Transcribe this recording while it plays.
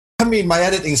I mean, my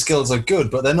editing skills are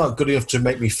good, but they're not good enough to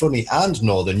make me funny and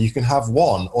northern. You can have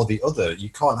one or the other. You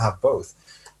can't have both.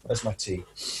 Where's my tea?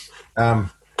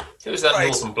 Who's that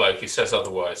northern bloke who says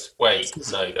otherwise? Wait,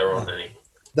 no, there aren't any.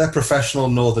 They're professional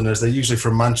northerners. They're usually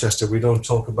from Manchester. We don't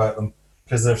talk about them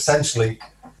because they're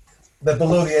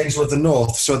below the Angel of the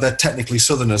North, so they're technically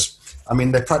southerners. I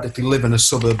mean, they practically live in a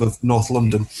suburb of North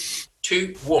London.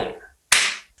 2-1.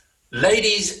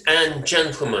 Ladies and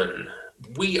gentlemen,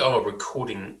 we are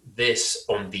recording this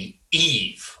on the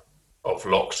eve of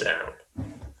lockdown.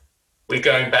 We're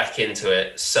going back into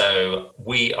it, so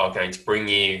we are going to bring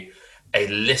you a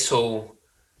little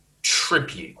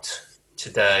tribute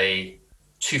today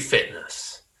to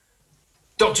fitness.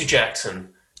 Dr.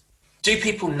 Jackson, do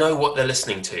people know what they're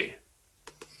listening to?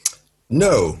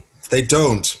 No, they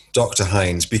don't, Dr.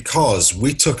 Hines, because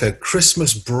we took a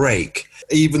Christmas break,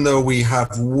 even though we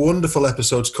have wonderful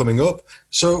episodes coming up.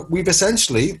 So we've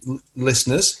essentially,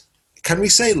 listeners, can we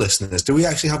say listeners? Do we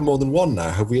actually have more than one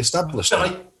now? Have we established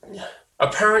that?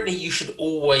 Apparently you should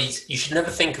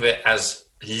never think of it as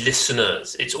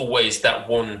listeners. It's always that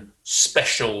one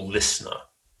special listener,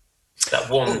 that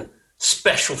one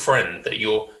special friend that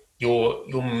you're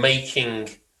making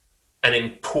an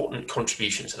important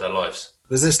contribution to their lives.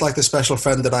 Is this like the special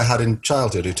friend that I had in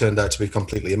childhood who turned out to be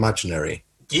completely imaginary?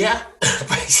 Yeah,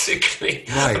 basically.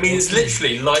 Right. I mean, it's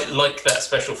literally like that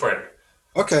special friend.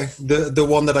 Okay, the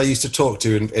one that I used to talk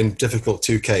to in difficult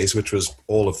 2Ks, which was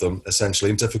all of them, essentially,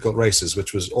 in difficult races,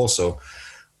 which was also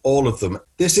all of them.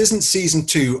 This isn't season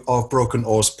 2 of Broken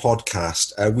Oars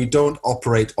podcast. We don't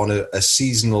operate on a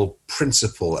seasonal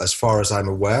principle, as far as I'm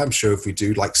aware. I'm sure if we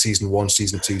do, like season 1,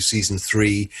 season 2, season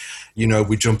 3,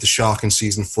 we jumped the shark in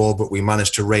season 4, but we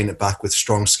managed to rein it back with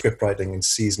strong script writing in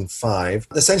season 5.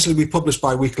 Essentially, we publish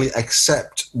bi-weekly,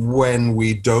 except when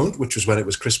we don't, which was when it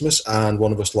was Christmas, and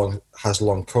one of us has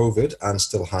long COVID and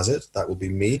still has it. That will be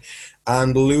me.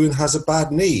 And Lewin has a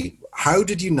bad knee. How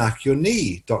did you knack your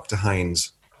knee, Dr.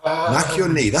 Hines? Knack your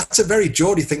knee. That's a very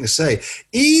Geordie thing to say.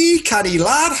 Canny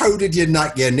lad, how did you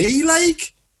knack your knee,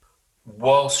 like?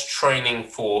 Whilst training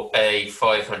for a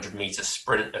 500-metre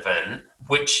sprint event,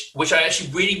 which I actually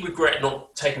really regret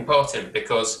not taking part in,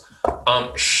 because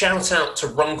shout out to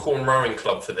Runcorn Rowing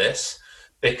Club for this,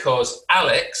 because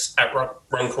Alex at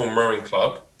Runcorn Rowing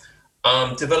Club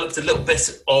developed a little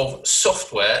bit of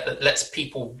software that lets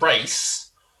people race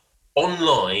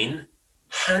online,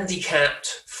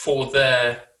 handicapped for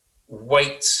their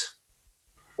weight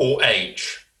or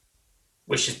age,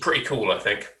 which is pretty cool, I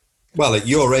think. Well, at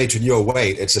your age and your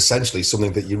weight, it's essentially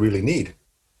something that you really need.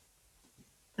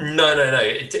 No.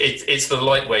 It's the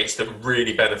lightweights that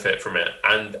really benefit from it,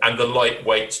 and the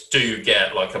lightweights do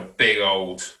get like a big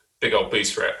old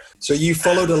boost for it. So you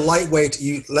followed a lightweight.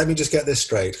 Let me just get this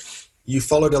straight. You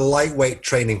followed a lightweight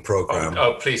training program.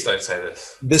 Oh, please don't say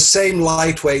this. The same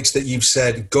lightweights that you've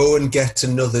said, go and get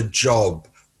another job,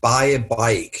 buy a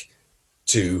bike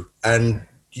to, and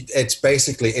it's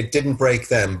basically, it didn't break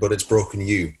them, but it's broken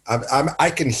you. I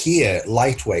can hear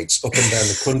lightweights up and down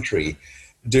the country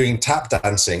doing tap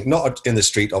dancing, not in the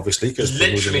street, obviously. Because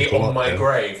literally on my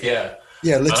grave, yeah.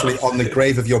 Yeah, literally on the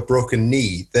grave of your broken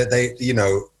knee. That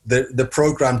the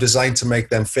program designed to make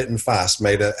them fit and fast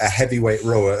made a heavyweight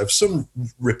rower of some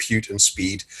repute and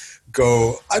speed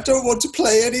go, I don't want to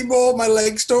play anymore, my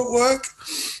legs don't work.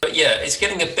 But yeah, it's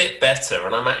getting a bit better,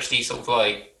 and I'm actually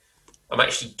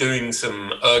doing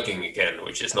some erging again,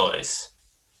 which is nice.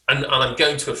 And I'm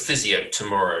going to a physio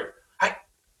tomorrow.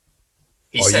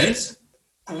 He says,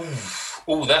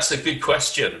 oh, that's a good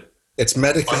question. It's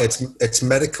medical. It's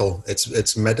medical.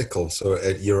 It's medical. So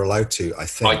you're allowed to, I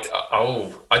think.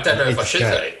 I don't know if I should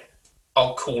say.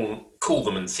 I'll call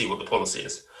them and see what the policy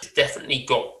is. It's definitely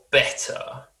got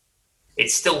better.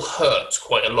 It still hurts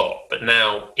quite a lot, but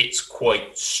now it's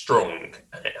quite strong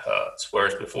and it hurts,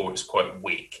 whereas before it was quite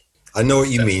weak. I know what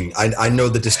you mean. I know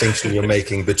the distinction you're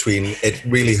making between it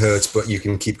really hurts, but you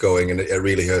can keep going, and it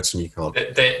really hurts and you can't.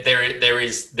 There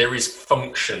is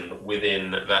function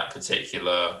within that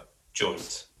particular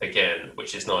joint again,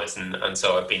 which is nice, and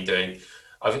so I've been doing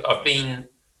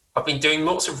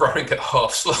lots of rowing at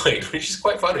half slide, which is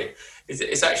quite funny.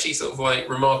 It's actually sort of like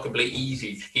remarkably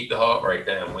easy to keep the heart rate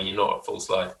down when you're not at full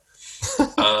slide.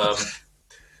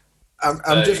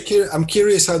 I'm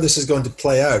curious how this is going to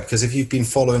play out, because if you've been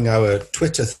following our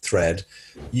Twitter thread,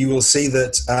 you will see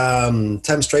that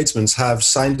Thames Tradesmen have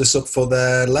signed us up for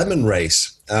their lemon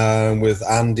race with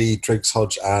Andy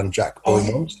Triggs-Hodge and Jack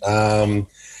Beaumont,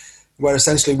 where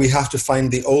essentially we have to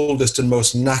find the oldest and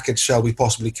most knackered shell we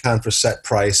possibly can for a set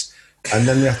price, and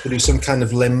then we have to do some kind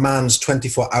of Le Mans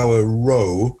 24-hour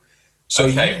row. So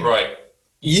right.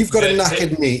 You've got a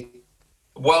knackered knee.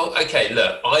 Well, okay,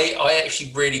 look, I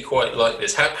actually really quite like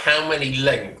this. How many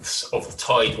lengths of the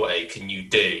tideway can you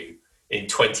do in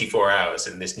 24 hours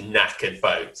in this knackered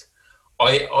boat?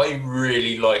 I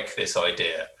really like this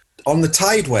idea. On the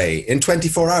tideway in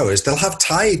 24 hours, they'll have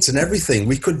tides and everything.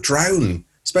 We could drown,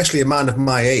 especially a man of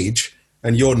my age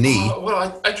and your knee.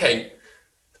 Okay.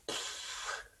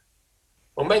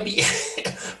 Well, maybe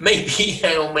maybe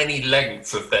how many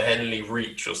lengths of the Henley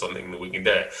Reach or something that we can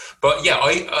do. But yeah,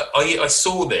 I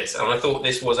saw this and I thought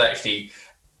this was actually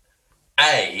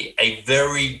a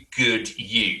very good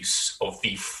use of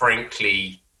the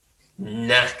frankly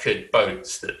knackered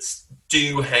boats that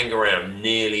do hang around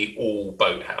nearly all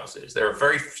boathouses. There are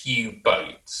very few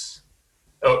boathouses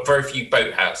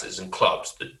and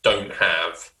clubs that don't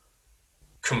have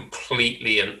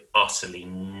completely and utterly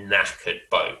knackered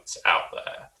boats out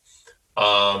there.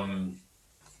 I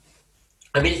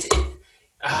mean,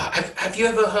 have you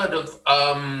ever heard of?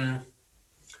 I'm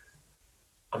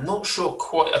not sure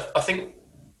quite.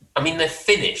 I mean, they're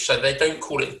Finnish, so they don't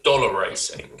call it dollar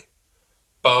racing.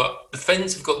 But the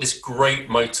Finns have got this great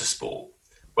motorsport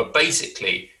where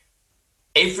basically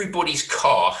everybody's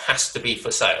car has to be for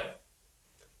sale.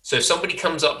 So if somebody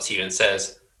comes up to you and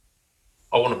says,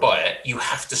 I want to buy it, you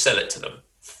have to sell it to them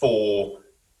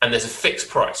and there's a fixed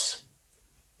price.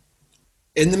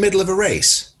 In the middle of a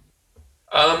race?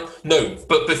 No,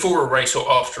 but before a race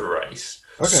or after a race.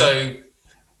 Okay. So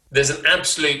there's an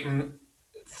absolute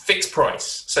fixed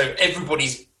price. So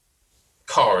everybody's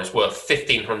car is worth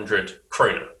 1,500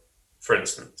 krona, for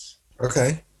instance.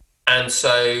 Okay. And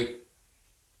so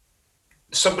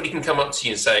somebody can come up to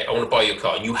you and say, I want to buy your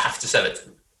car, and you have to sell it to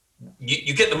them.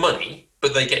 You get the money,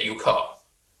 but they get your car.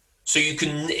 So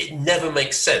it never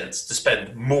makes sense to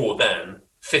spend more than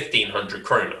 1,500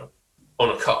 krona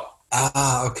on a car.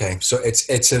 Ah, okay. So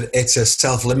it's a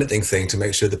self-limiting thing to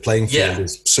make sure the playing field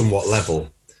is somewhat level.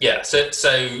 Yeah. So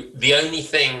the only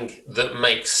thing that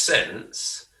makes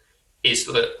sense is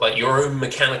that, like, your own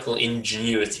mechanical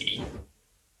ingenuity,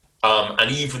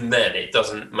 and even then, it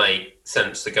doesn't make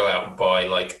sense to go out and buy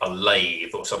like a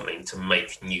lathe or something to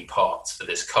make new parts for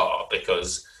this car,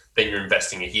 because then you're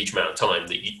investing a huge amount of time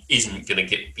that isn't going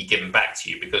to be given back to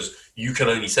you because you can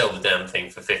only sell the damn thing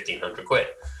for 1,500 quid.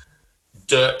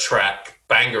 Dirt track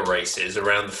banger races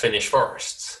around the Finnish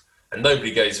forests, and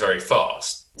nobody goes very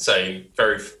fast, so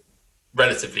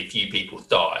relatively few people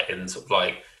die, and sort of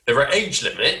like there are age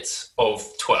limits of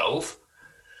 12.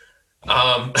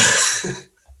 And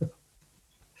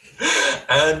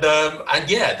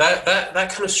yeah, that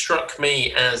kind of struck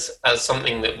me as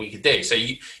something that we could do. So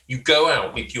you go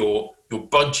out with your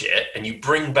budget and you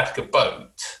bring back a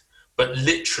boat, but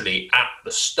literally at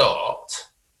the start,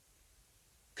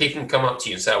 people can come up to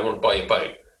you and say, I want to buy your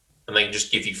boat, and they can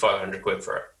just give you 500 quid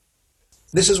for it.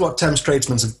 This is what Thames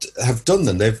Tradesmen have done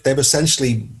then. They've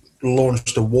essentially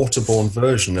launched a waterborne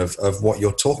version of what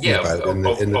you're talking about.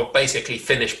 Of basically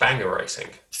Finnish banger racing.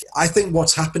 I think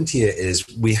what's happened here is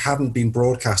we haven't been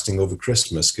broadcasting over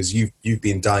Christmas because you've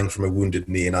been dying from a wounded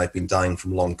knee and I've been dying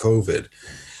from long COVID.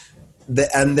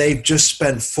 And they've just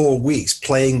spent 4 weeks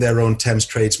playing their own Thames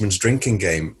Tradesmen's drinking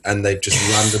game, and they've just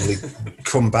randomly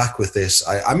come back with this.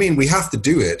 I mean, we have to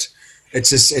do it.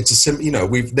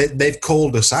 They've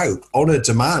called us out. Honor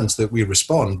demands that we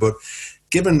respond, but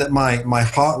given that my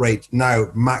heart rate now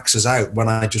maxes out when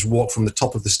I just walk from the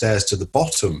top of the stairs to the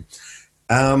bottom,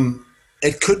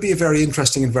 it could be a very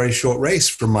interesting and very short race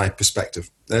from my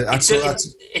perspective.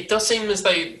 It does seem as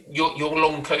though your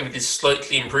long COVID is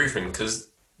slightly improving, because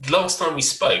last time we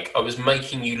spoke, I was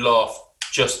making you laugh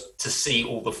just to see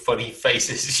all the funny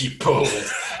faces you pulled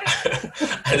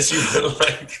as you were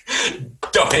like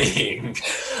dying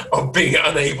of being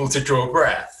unable to draw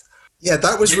breath. Yeah,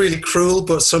 that was really cruel,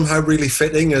 but somehow really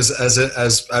fitting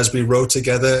as we rode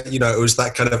together. You know, it was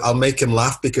that kind of, I'll make him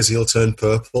laugh because he'll turn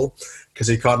purple because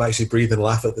he can't actually breathe and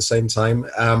laugh at the same time.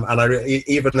 And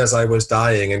even as I was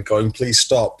dying and going, please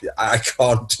stop, I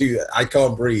can't do it, I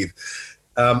can't breathe.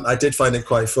 I did find it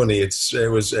quite funny. It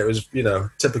was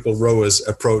typical rowers'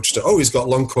 approach to, he's got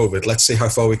long COVID, let's see how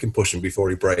far we can push him before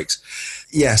he breaks.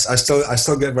 Yes, I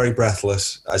still get very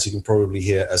breathless, as you can probably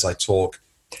hear as I talk.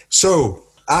 So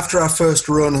after our first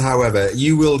run, however,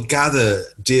 you will gather,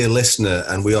 dear listener,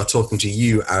 and we are talking to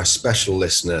you, our special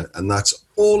listener, and that's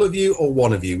all of you or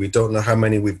one of you. We don't know how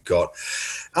many we've got.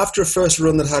 After a first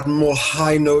run that had more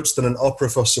high notes than an opera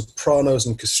for sopranos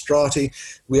and castrati,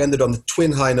 we ended on the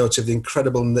twin high notes of the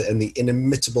incredible and the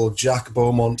inimitable Jack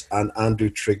Beaumont and Andrew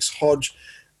Triggs-Hodge,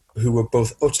 who were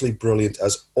both utterly brilliant,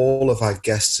 as all of our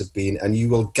guests have been. And you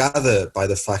will gather by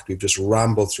the fact we've just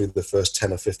rambled through the first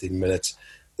 10 or 15 minutes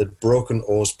that Broken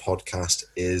Oars podcast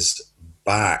is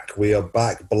back. We are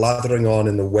back blathering on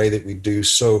in the way that we do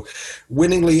so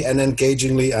winningly and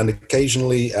engagingly, and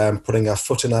occasionally putting our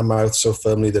foot in our mouth so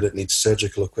firmly that it needs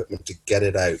surgical equipment to get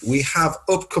it out. We have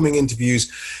upcoming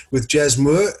interviews with Jez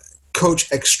Moore,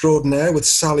 coach extraordinaire, with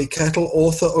Sally Kettle,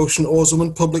 author, ocean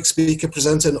oarswoman, public speaker,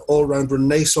 presenter, and all-round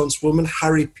Renaissance woman,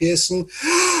 Harry Pearson,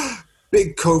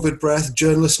 big COVID breath,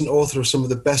 journalist and author of some of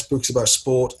the best books about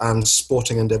sport and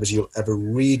sporting endeavours you'll ever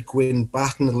read, Gwyn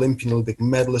Batten, Olympian Olympic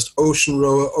medalist, ocean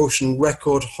rower, ocean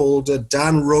record holder,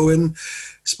 Dan Rowan,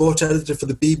 sport editor for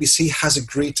the BBC, has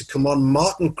agreed to come on.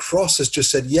 Martin Cross has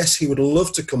just said yes, he would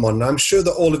love to come on. Now, I'm sure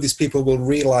that all of these people will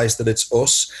realise that it's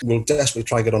us. We'll desperately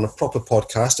try and get on a proper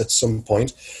podcast at some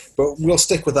point, but we'll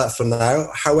stick with that for now.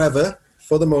 However,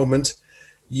 for the moment,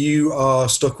 you are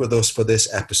stuck with us for this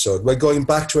episode. We're going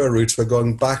back to our roots. We're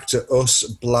going back to us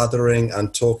blathering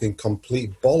and talking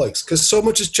complete bollocks, because so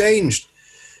much has changed.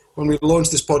 When we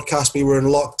launched this podcast, we were in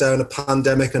lockdown, a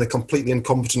pandemic, and a completely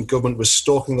incompetent government was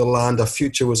stalking the land. Our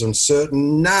future was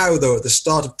uncertain. Now, though, at the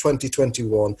start of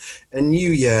 2021, a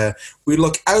new year, we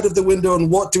look out of the window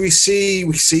and what do we see?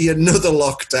 We see another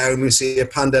lockdown. We see a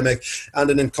pandemic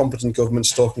and an incompetent government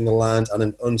stalking the land and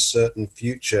an uncertain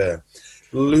future.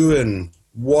 Lewin,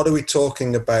 what are we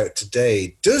talking about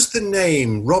today? Does the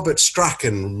name Robert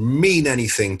Strachan mean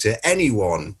anything to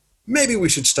anyone? Maybe we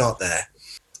should start there.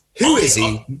 Who is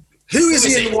he? Who is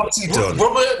he and what's he done?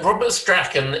 Robert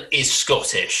Strachan is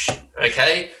Scottish,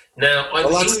 okay? Now, I'm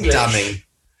that's English.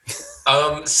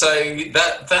 Damning. So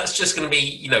that's just going to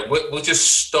be, we'll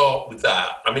just start with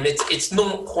that. I mean, it's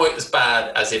not quite as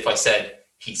bad as if I said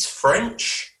he's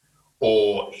French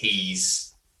or he's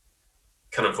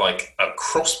kind of like a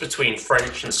cross between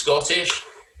French and Scottish,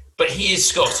 but he is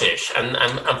Scottish, and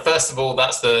first of all,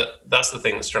 that's the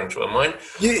thing that sprung to my mind.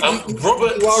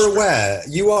 Robert,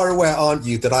 you are aware, aren't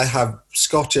you, that I have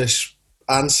Scottish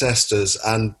ancestors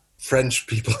and French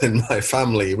people in my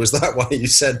family? Was that why you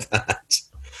said that?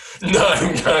 No,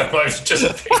 I was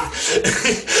just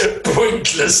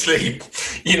pointlessly,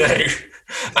 and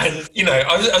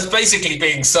I was basically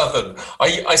being Southern.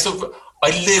 I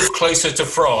live closer to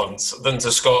France than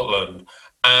to Scotland,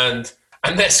 and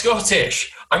they're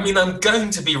Scottish. I mean, I'm going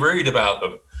to be rude about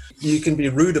them. You can be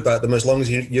rude about them as long as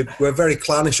we're very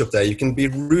clannish up there. You can be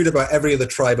rude about every other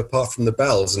tribe apart from the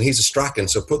Bells, and he's a Strachan,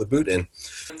 so put the boot in.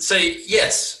 So,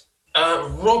 yes,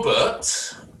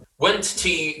 Robert went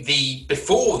to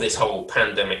before this whole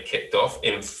pandemic kicked off,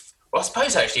 I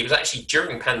suppose actually it was actually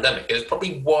during pandemic. It was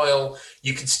probably while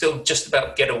you could still just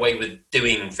about get away with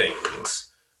doing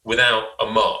things without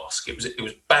a mask. It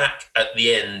was back at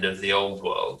the end of the old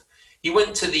world. He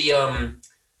went to the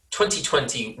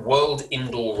 2020 World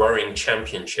Indoor Rowing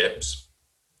Championships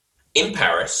in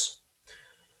Paris,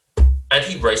 and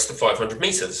he raced the 500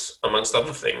 metres, amongst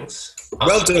other things.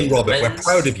 Well done, Robert. We're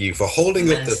proud of you for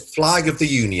holding up the flag of the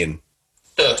Union.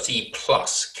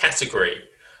 30-plus category.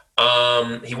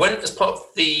 He went as part of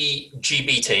the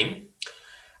GB team,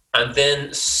 and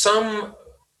then some,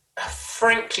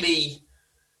 frankly,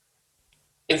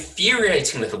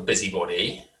 infuriating little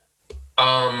busybody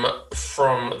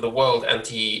from the World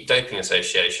Anti-Doping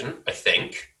Association, I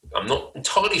think. I'm not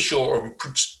entirely sure of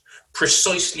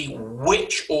precisely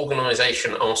which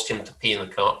organisation asked him to pee in the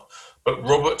cup, but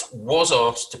Robert was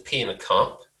asked to pee in a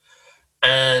cup,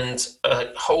 and a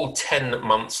whole 10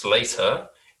 months later,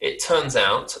 it turns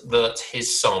out that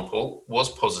his sample was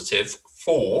positive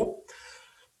for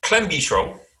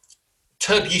clenbuterol,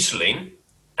 terbutaline,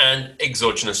 and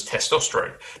exogenous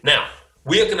testosterone. Now,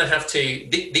 we are going to have to,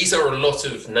 these are a lot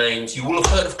of names. You will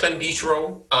have heard of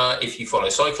clenbuterol if you follow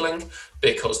cycling,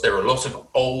 because there are a lot of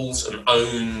ols and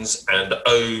ons and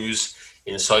O's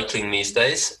in cycling these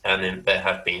days, and there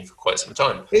have been for quite some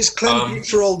time. Is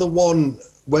clenbuterol the one,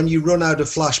 when you run out of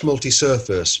Flash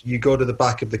Multi-Surface, you go to the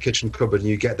back of the kitchen cupboard and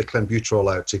you get the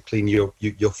clenbuterol out to clean your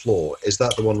floor? Is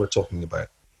that the one we're talking about?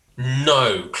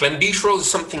 No, clenbuterol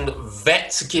is something that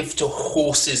vets give to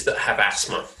horses that have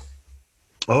asthma.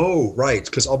 Oh, right,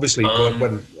 because obviously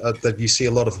when you see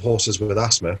a lot of horses with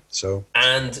asthma, so...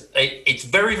 And it's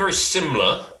very, very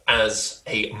similar as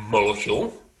a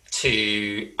molecule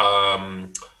to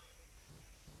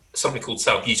something called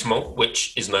salbutamol,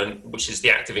 which is the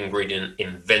active ingredient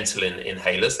in Ventolin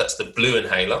inhalers. That's the blue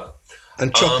inhaler.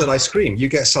 And chocolate ice cream. You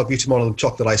get salbutamol and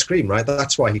chocolate ice cream, right?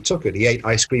 That's why he took it. He ate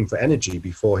ice cream for energy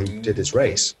before he did his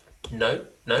race. No.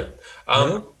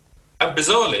 And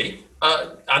bizarrely,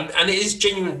 and it is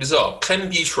genuinely bizarre,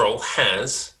 clenbuterol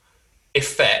has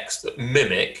effects that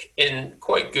mimic, in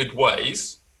quite good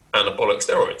ways, anabolic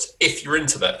steroids, if you're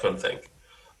into that kind of thing.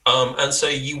 And so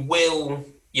you will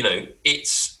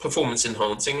it's performance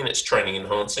enhancing and it's training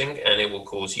enhancing, and it will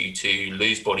cause you to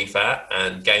lose body fat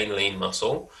and gain lean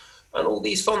muscle and all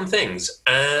these fun things.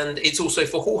 And it's also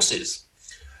for horses.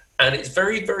 And it's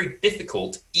very, very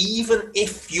difficult, even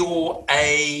if you're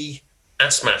a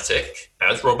asthmatic,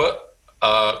 as Robert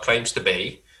claims to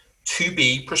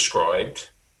be prescribed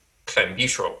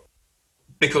clenbuterol,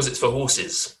 because it's for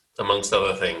horses, amongst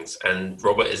other things. And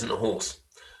Robert isn't a horse.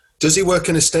 Does he work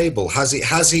in a stable? Has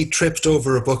he tripped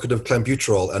over a bucket of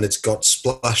clenbuterol and it's got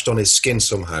splashed on his skin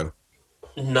somehow?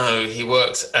 No, he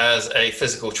works as a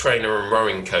physical trainer and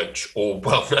rowing coach. No,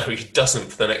 he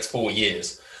doesn't for the next 4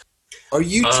 years. Are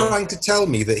you trying to tell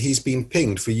me that he's been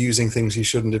pinged for using things he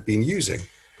shouldn't have been using?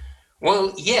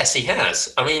 Well, yes, he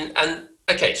has. I mean,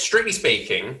 strictly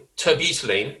speaking,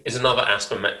 terbutaline is another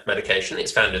asthma medication.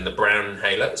 It's found in the brown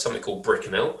inhaler, something called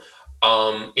Bricanyl.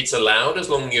 It's allowed as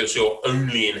long as you're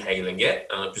only inhaling it,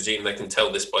 and I presume they can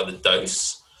tell this by the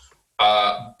dose.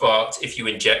 But if you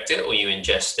inject it or you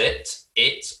ingest it,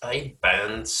 it's a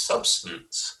banned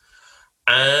substance.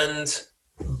 And,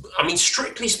 I mean,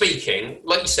 strictly speaking,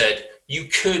 like you said, you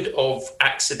could have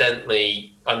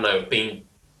accidentally, been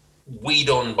weed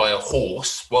on by a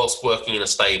horse whilst working in a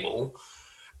stable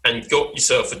and got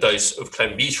yourself a dose of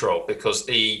clenbuterol, because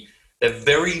they're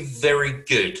very, very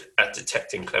good at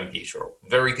detecting clenbuterol.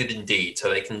 Very good indeed. So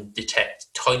they can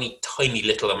detect tiny, tiny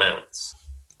little amounts.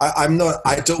 I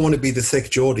don't want to be the thick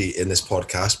Geordie in this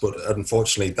podcast, but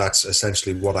unfortunately that's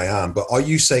essentially what I am. But are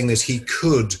you saying that he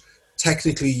could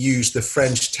technically use the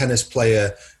French tennis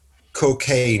player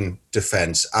cocaine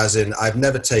defense, as in, I've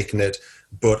never taken it,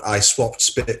 but I swapped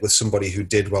spit with somebody who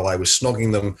did while I was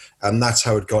snogging them, and that's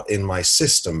how it got in my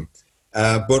system?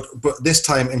 But this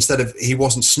time, instead of he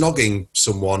wasn't snogging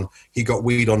someone, he got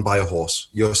weed on by a horse.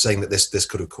 You're saying that this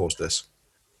could have caused this?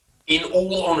 In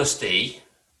all honesty,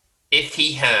 if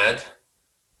he had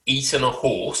eaten a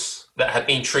horse that had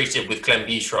been treated with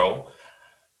clenbuterol,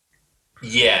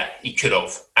 yeah, he could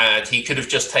have. And he could have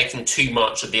just taken too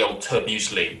much of the old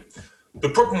terbutaline. The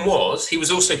problem was he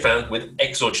was also found with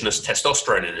exogenous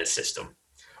testosterone in his system.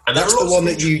 And that's the one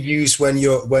that you use when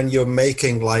you're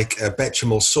making like a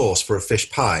bechamel sauce for a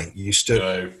fish pie.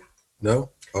 No?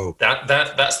 Oh.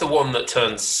 That's the one that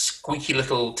turns squeaky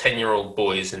little 10-year-old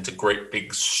boys into great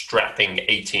big strapping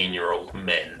 18-year-old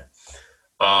men.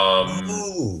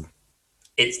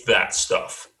 It's that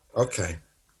stuff. Okay.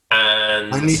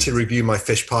 And I need to review my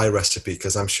fish pie recipe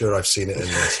because I'm sure I've seen it in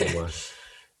there somewhere.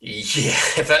 Yeah,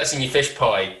 if that's in your fish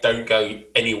pie, don't go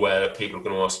anywhere that people are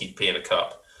going to ask you to pee in a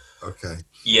cup. Okay.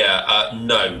 Yeah,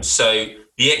 no. So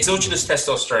the exogenous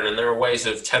testosterone, and there are ways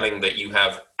of telling that you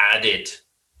have added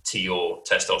to your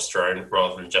testosterone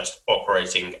rather than just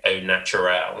operating au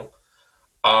naturel.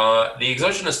 The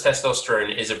exogenous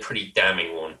testosterone is a pretty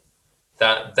damning one.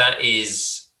 That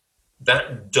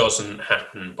doesn't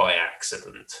happen by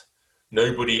accident.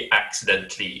 Nobody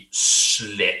accidentally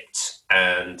slipped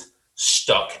and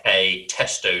stuck a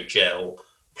testo gel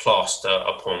plaster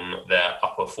upon their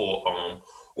upper forearm,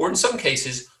 or in some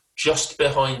cases, just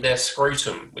behind their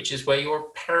scrotum, which is where you're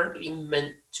apparently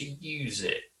meant to use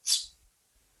it.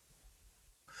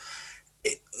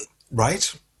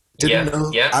 Right? Didn't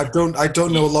know. Yeah. I don't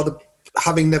know a lot of.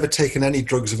 Having never taken any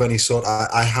drugs of any sort,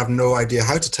 I have no idea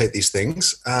how to take these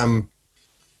things.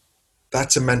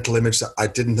 That's a mental image that I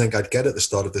didn't think I'd get at the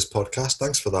start of this podcast.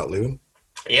 Thanks for that, Lewin.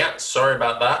 Yeah, sorry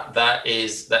about that. That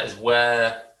is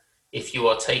where, if you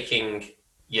are taking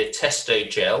your testo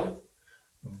gel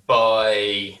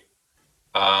by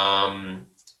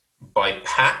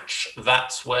patch,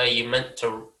 that's where you're meant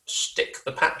to stick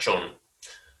the patch on,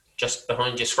 just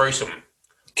behind your scrotum.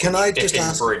 Can I just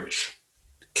ask? Bridge.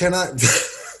 Can I?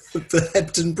 The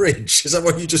Hebden Bridge, is that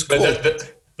what you just called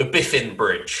it? The Biffin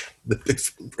Bridge. The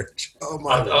Biffin Bridge. Oh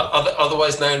my God.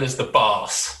 Otherwise known as the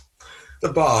Bars.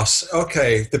 The Bars.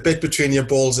 Okay, the bit between your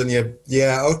balls and your.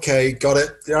 Yeah. Okay, got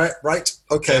it. Right.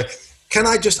 Okay. Can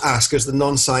I just ask, as the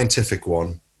non-scientific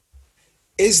one,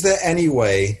 is there any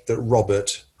way that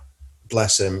Robert,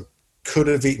 bless him, could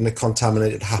have eaten a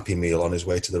contaminated Happy Meal on his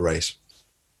way to the race?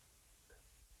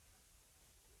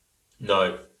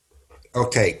 No.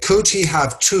 Okay, could he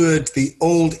have toured the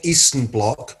old Eastern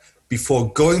Bloc before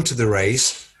going to the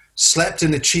race, slept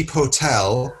in a cheap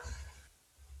hotel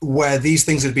where these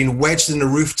things had been wedged in a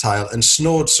roof tile and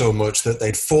snored so much that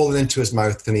they'd fallen into his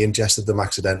mouth and he ingested them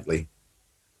accidentally?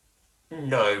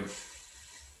 No.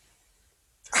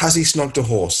 Has he snogged a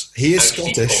horse? He is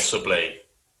Actually, Scottish. Possibly.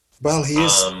 Well, he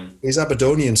is. He's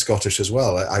Aberdonian Scottish as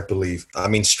well, I believe. I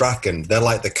mean, Strachan, they're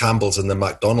like the Campbells and the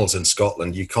McDonalds in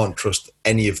Scotland. You can't trust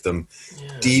any of them.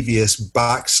 Yeah. Devious,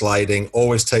 backsliding,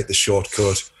 always take the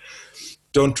shortcut.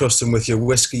 Don't trust them with your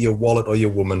whiskey, your wallet, or your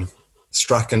woman.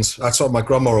 Strachan's. That's what my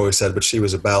grandma always said, but she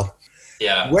was a belle.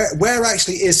 Yeah. Where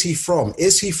actually is he from?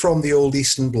 Is he from the old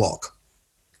Eastern Bloc?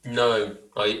 No.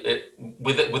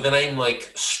 With a name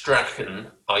like Strachan,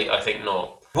 I think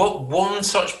not. What one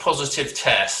such positive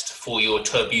test for your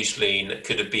terbutaline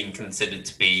could have been considered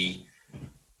to be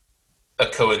a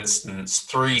coincidence?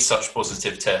 3 such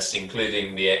positive tests,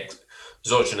 including the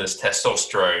exogenous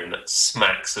testosterone,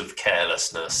 smacks of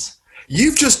carelessness.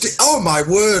 Oh my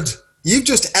word, you've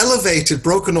just elevated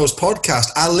Broken Nose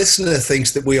Podcast. Our listener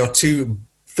thinks that we are 2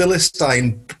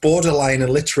 Philistine, borderline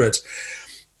illiterate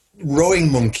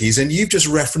rowing monkeys, and you've just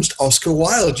referenced Oscar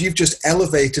Wilde. You've just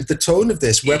elevated the tone of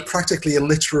this. We're practically a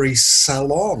literary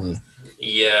salon.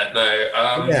 Yeah,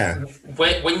 no.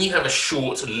 When you have a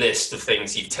short list of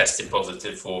things you've tested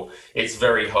positive for, it's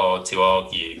very hard to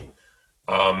argue.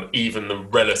 Even the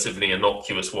relatively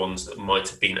innocuous ones that might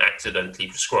have been accidentally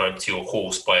prescribed to your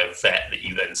horse by a vet that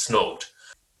you then snogged.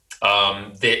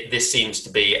 This seems to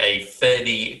be a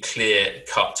fairly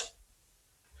clear-cut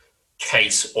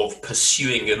case of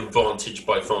pursuing an advantage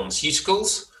by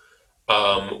pharmaceuticals,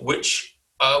 which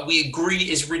we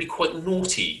agree is really quite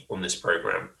naughty on this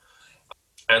program.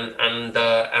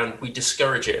 And we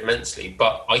discourage it immensely.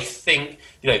 But I think,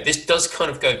 this does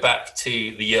kind of go back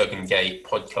to the Jürgen Gate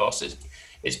podcast.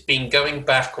 It's been going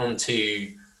back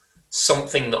onto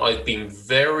something that I've been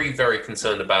very, very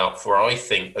concerned about for, I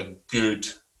think, a good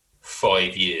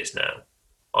 5 years now.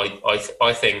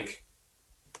 I think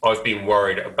I've been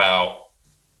worried about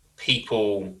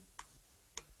people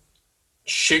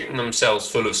shooting themselves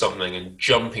full of something and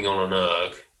jumping on an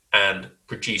erg and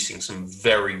producing some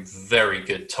very, very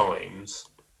good times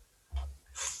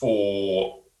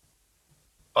for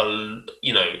a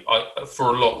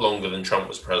lot longer than Trump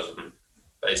was president.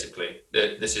 Basically,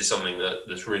 this is something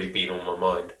that's really been on my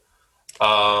mind.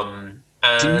 I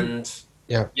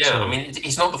mean,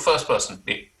 he's not the first person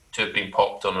to have been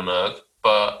popped on an erg,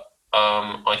 but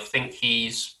I think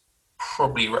he's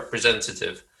probably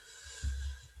representative.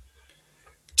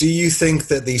 Do you think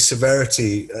that the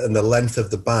severity and the length of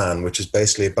the ban, which is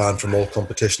basically a ban from all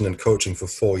competition and coaching for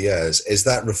 4 years, is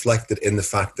that reflected in the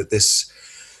fact that the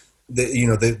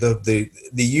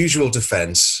usual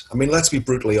defense? I mean, let's be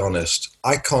brutally honest.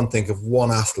 I can't think of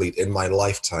one athlete in my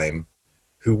lifetime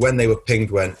who, when they were pinged,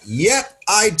 went, "Yep,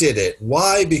 I did it."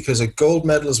 Why? Because a gold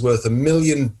medal is worth $1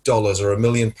 million or £1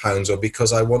 million, or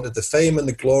because I wanted the fame and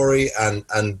the glory and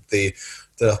the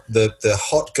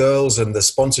hot girls and the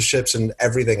sponsorships and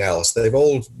everything else. They've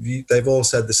all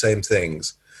said the same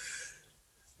things.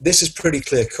 This is pretty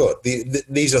clear cut.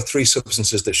 These are 3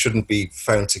 substances that shouldn't be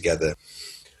found together,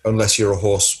 unless you're a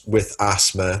horse with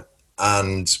asthma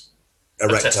and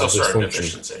erectile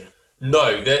dysfunction.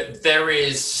 No, there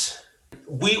is.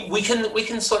 We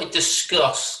can slightly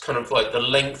discuss kind of like the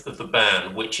length of the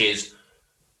ban, which is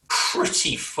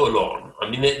pretty full on. I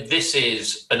mean, this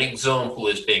is an example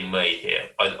is being made here.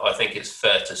 I think it's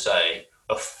fair to say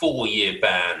a 4-year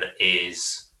ban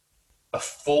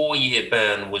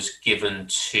was given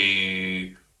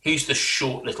to, who's the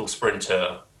short little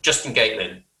sprinter? Justin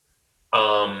Gatlin.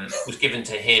 Was given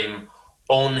to him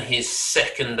on his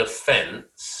 2nd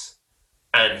offence,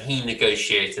 and he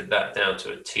negotiated that down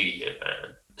to a 2-year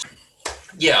ban.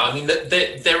 Yeah, I mean,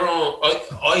 there are.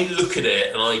 I look at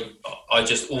it and I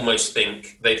just almost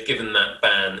think they've given that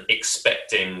ban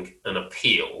expecting an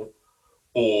appeal,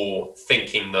 or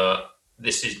thinking that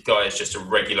this guy is just a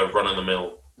regular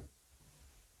run-of-the-mill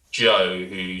Joe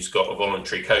who's got a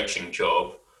voluntary coaching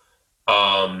job.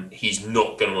 He's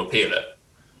not going to appeal it.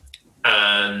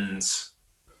 And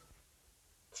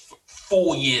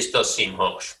 4 years does seem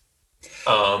harsh.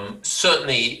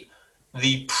 Certainly,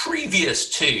 the previous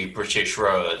 2 British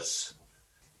rowers,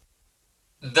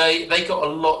 they got a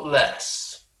lot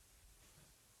less.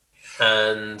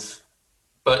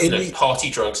 But party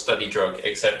drug, study drug,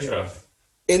 etc.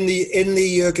 In the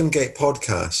Jürgen Gate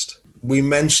podcast, we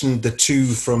mentioned the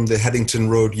 2 from the Headington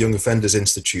Road Young Offenders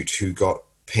Institute who got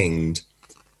pinged.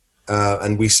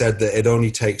 And we said that it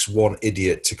only takes one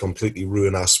idiot to completely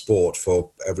ruin our sport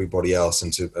for everybody else,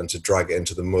 and to drag it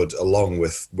into the mud, along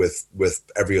with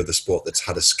every other sport that's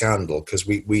had a scandal. Because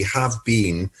we have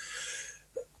been,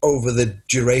 over the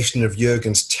duration of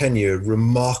Jürgen's tenure,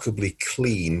 remarkably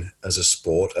clean as a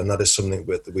sport, and that is something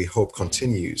that we hope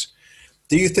continues.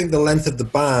 Do you think the length of the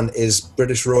ban is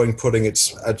British rowing putting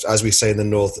its, as we say in the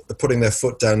North, putting their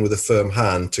foot down with a firm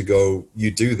hand to go, you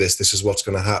do this is what's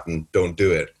going to happen, don't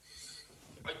do it?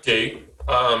 I do.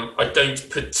 I don't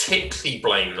particularly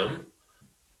blame them.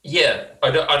 Yeah,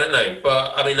 I don't know.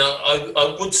 But I mean,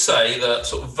 I would say that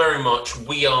sort of very much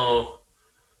we are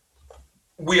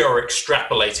we are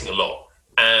extrapolating a lot.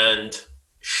 And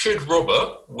should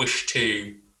Robert wish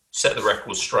to set the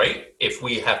record straight, if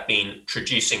we have been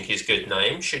traducing his good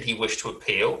name, should he wish to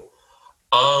appeal,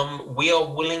 we are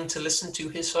willing to listen to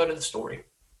his side of the story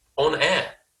on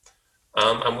air.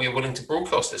 And we are willing to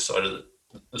broadcast this side of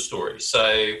the story.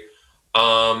 So,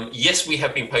 yes, we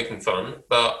have been poking fun,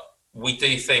 but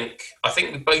I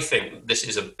think we both think this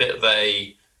is a bit of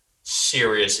a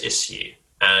serious issue.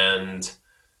 And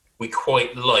we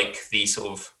quite like being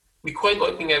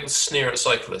able to sneer at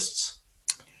cyclists.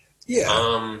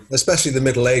 Yeah, especially the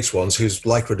middle-aged ones whose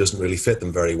lycra doesn't really fit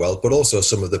them very well, but also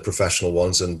some of the professional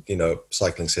ones and,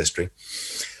 cycling's history.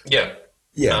 Yeah.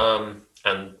 Yeah.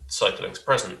 And cycling's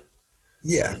present.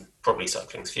 Yeah. Probably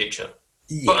cycling's future.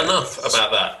 Yeah. But enough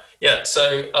about that. Yeah,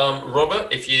 so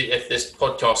Robert, if this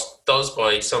podcast does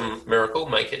by some miracle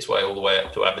make its way all the way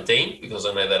up to Aberdeen, because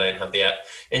I know they don't have the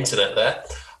internet there,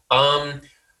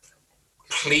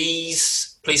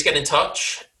 please get in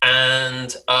touch,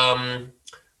 and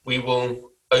we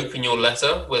will open your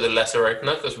letter with a letter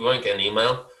opener, because we won't get an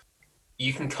email.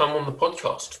 You can come on the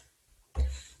podcast.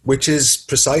 Which is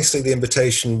precisely the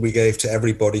invitation we gave to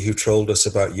everybody who trolled us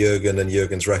about Jürgen and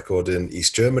Jürgen's record in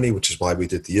East Germany, which is why we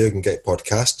did the Jürgen Gate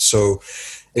podcast. So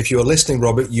if you're listening,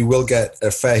 Robert, you will get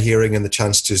a fair hearing and the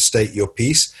chance to state your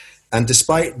piece. And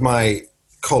despite my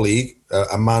colleague,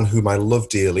 a man whom I love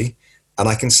dearly, and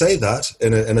I can say that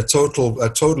in a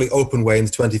totally open way in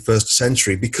the 21st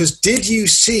century, because did you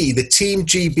see the Team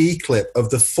GB clip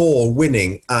of the 4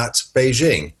 winning at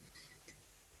Beijing?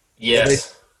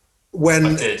 Yes.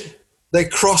 When they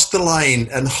crossed the line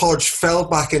and Hodge fell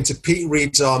back into Pete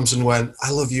Reed's arms and went,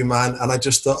 "I love you, man." And I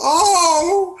just thought,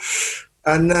 oh!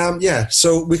 And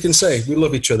so we can say we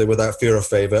love each other without fear or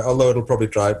favour, although it'll probably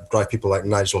drive people like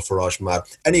Nigel Farage mad.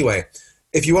 Anyway,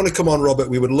 if you want to come on, Robert,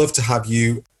 we would love to have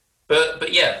you. But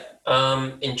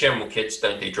in general, kids,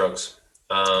 don't do drugs.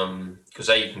 Because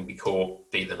A, you can be caught,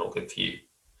 B, they're not good for you.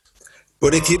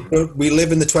 But we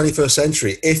live in the 21st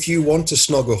century. If you want to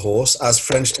snog a horse, as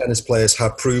French tennis players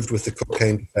have proved with the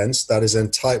cocaine defense, that is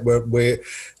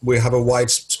we have a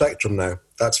wide spectrum now.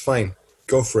 That's fine.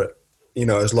 Go for it.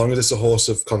 As long as it's a horse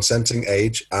of consenting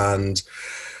age and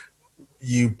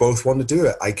you both want to do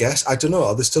it, I guess. I don't know.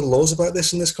 Are there still laws about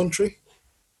this in this country?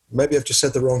 Maybe I've just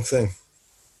said the wrong thing.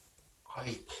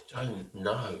 I don't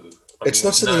know. It's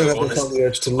not something I've ever felt the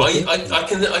urge to look at.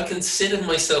 I consider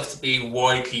myself to be a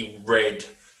widely read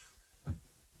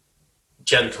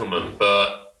gentleman,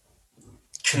 but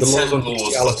consent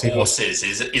laws for horses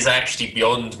is actually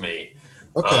beyond me.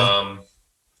 Okay.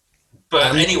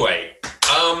 But anyway,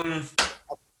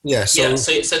 so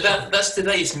that's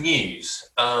today's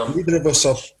news. Neither of us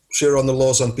are sure on the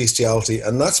laws on bestiality,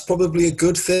 and that's probably a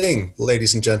good thing,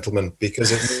 ladies and gentlemen,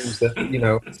 because it means that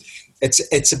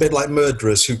it's a bit like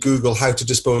murderers who Google how to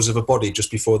dispose of a body just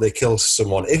before they kill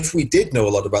someone. If we did know a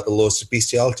lot about the laws of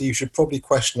bestiality, you should probably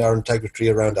question our integrity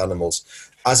around animals.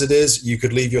 As it is, you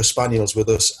could leave your spaniels with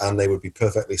us and they would be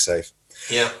perfectly safe.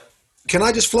 Yeah. Can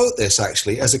I just float this,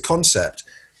 actually, as a concept?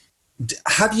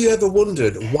 Have you ever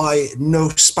wondered why no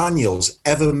spaniels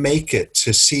ever make it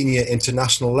to senior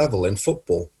international level in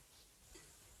football?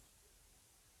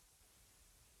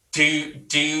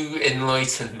 Do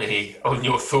enlighten me on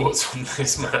your thoughts on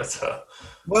this matter.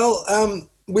 Well,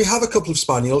 we have a couple of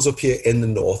spaniels up here in the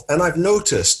north, and I've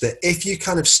noticed that if you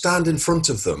kind of stand in front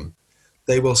of them,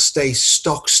 they will stay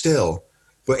stock still.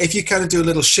 But if you kind of do a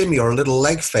little shimmy or a little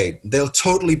leg fade, they'll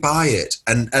totally buy it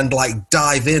and like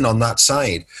dive in on that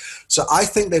side. So I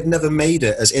think they've never made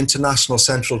it as international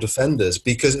central defenders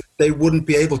because they wouldn't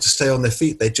be able to stay on their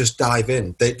feet. They just dive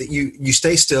in. You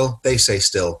stay still, they stay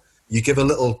still. You give a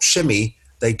little shimmy,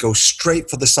 they go straight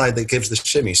for the side that gives the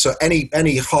shimmy. So any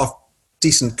half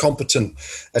decent, competent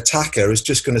attacker is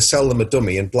just going to sell them a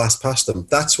dummy and blast past them.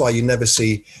 That's why you never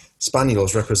see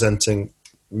spaniels representing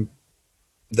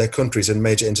their countries in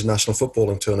major international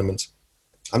footballing tournaments.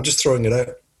 I'm just throwing it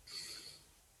out.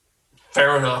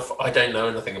 Fair enough. I don't know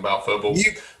anything about football.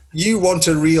 You want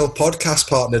a real podcast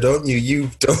partner, don't you?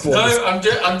 You don't want.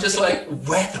 No, I'm just like,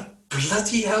 where the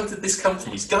bloody hell did this come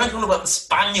from? He's going on about the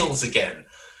spaniels again.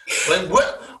 Like,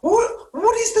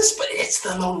 what is this? It's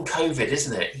the long COVID,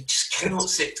 isn't it? You just cannot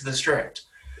stick to the script.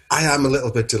 I am a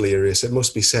little bit delirious, it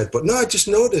must be said. But no, I just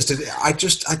noticed it.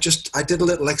 I did a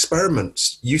little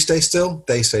experiment. You stay still,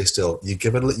 they stay still.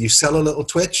 You sell a little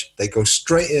twitch, they go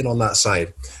straight in on that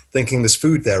side, thinking there's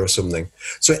food there or something.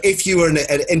 So if you were an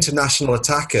international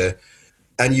attacker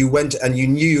and you went and you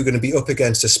knew you were going to be up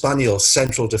against a spaniel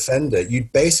central defender,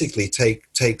 you'd basically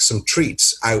take some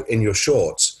treats out in your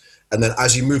shorts. And then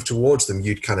as you move towards them,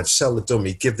 you'd kind of sell the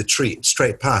dummy, give the treat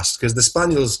straight past. Because the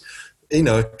spaniels,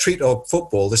 treat or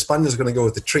football, the Spaniards are going to go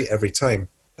with the treat every time.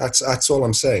 That's all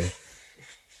I'm saying.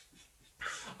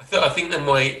 I think they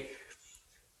might.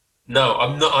 No,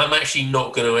 I'm not. I'm actually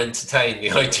not going to entertain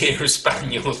the idea of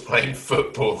Spaniards playing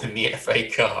football in the FA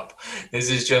Cup. This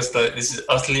is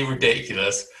utterly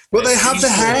ridiculous. Well, they have the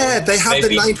hair. They've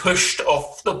been pushed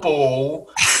off the ball,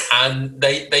 and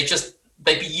they'd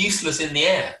be useless in the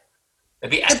air.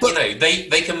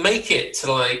 They can make it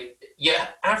to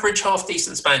average half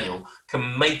decent Spaniel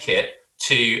can make it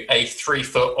to a 3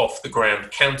 foot off the ground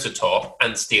countertop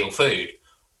and steal food.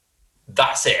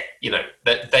 That's it.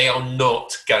 That they are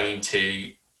not going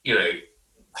to,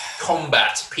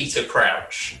 combat Peter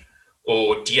Crouch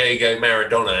or Diego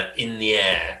Maradona in the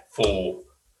air for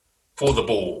the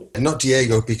ball. And not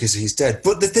Diego because he's dead.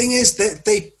 But the thing is that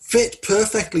they fit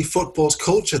perfectly football's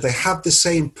culture. They have the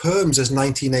same perms as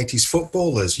 1980s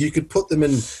footballers. You could put them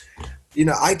in,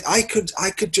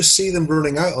 I could just see them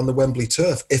running out on the Wembley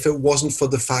turf if it wasn't for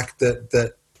the fact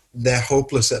that they're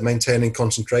hopeless at maintaining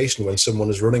concentration when someone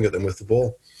is running at them with the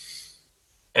ball.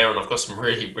 Aaron, I've got some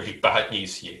really, really bad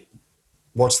news for you.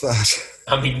 What's that?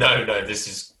 I mean, no,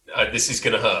 this is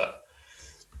going to hurt.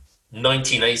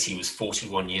 1980 was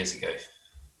 41 years ago.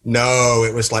 No,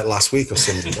 it was like last week or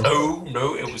something.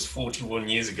 No, it was 41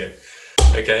 years ago.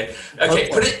 Okay.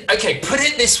 Put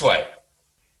it this way.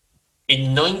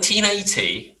 In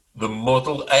 1980, the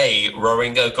Model A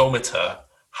rowing ergometer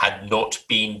had not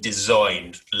been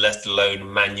designed, let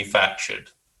alone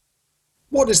manufactured.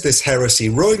 What is this heresy?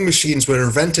 Rowing machines were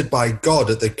invented by God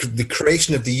at the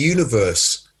creation of the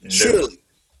universe. No. Surely,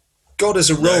 God is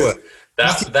a rower.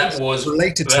 That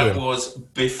was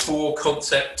before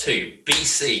Concept 2,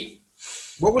 BC.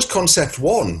 What was Concept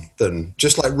 1 then?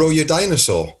 Just like row your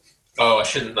dinosaur? Oh, I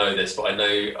shouldn't know this, but I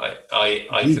know I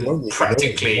can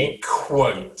practically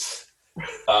quote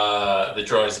the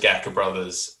Dreiser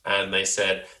brothers, and they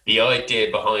said the idea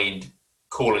behind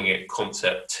calling it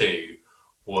Concept 2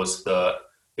 was that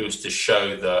it was to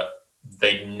show that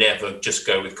they never just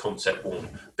go with Concept 1,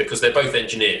 because they're both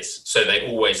engineers, so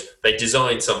they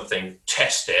design something,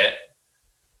 test it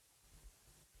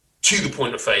to the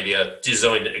point of failure,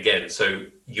 design it again, so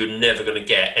you're never going to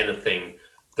get anything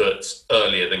that's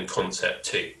earlier than Concept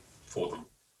 2 for them.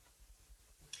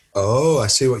 Oh, I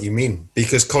see what you mean.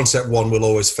 Because Concept 1 will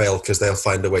always fail because they'll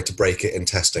find a way to break it in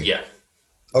testing. Yeah.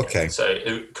 Okay. So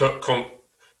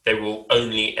they will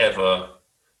only ever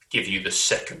give you the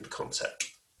second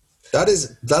concept. That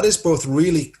is both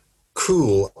really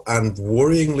cool and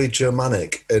worryingly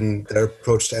Germanic in their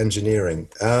approach to engineering.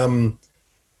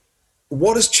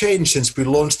 What has changed since we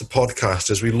launched the podcast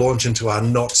as we launch into our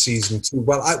not season 2?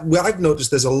 Well, I've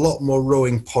noticed there's a lot more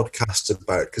rowing podcasts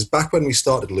about, because back when we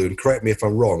started, Lou, and correct me if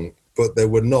I'm wrong, but there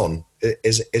were none.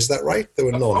 Is that right? There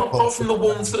were none. Apart from the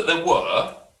ones that there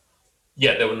were,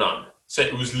 there were none. So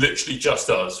it was literally just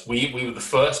us. We were the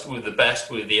first, we were the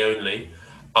best, we were the only.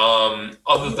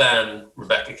 Other than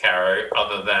Rebecca Caro,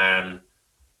 other than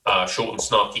Short and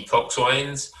Snarky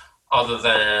Coxswains, other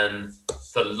than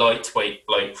the lightweight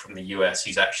bloke from the US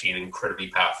who's actually an incredibly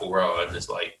powerful rower and is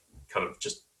like kind of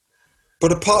just.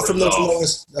 But apart from those long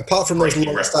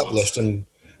established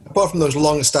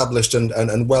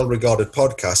and well regarded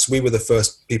podcasts, we were the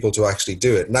first people to actually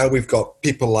do it. Now we've got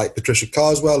people like Patricia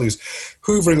Carswell, who's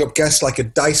hoovering up guests like a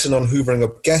Dyson on hoovering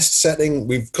up guest setting.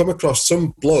 We've come across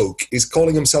some bloke, he's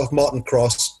calling himself Martin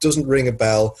Cross, doesn't ring a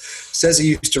bell, says he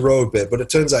used to row a bit, but it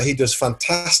turns out he does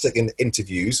fantastic in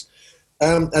interviews.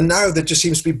 And now there just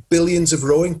seems to be billions of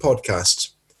rowing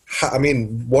podcasts. I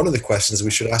mean, one of the questions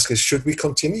we should ask is, should we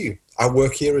continue? Our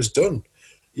work here is done.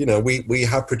 We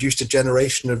have produced a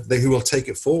generation who will take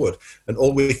it forward, and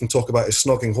all we can talk about is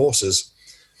snogging horses.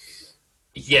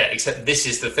 Yeah, except this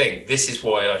is the thing. This is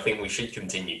why I think we should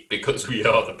continue, because we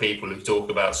are the people who talk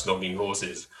about snogging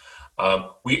horses.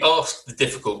 We ask the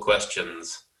difficult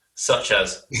questions, such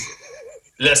as...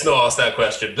 Let's not ask that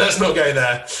question. Let's not go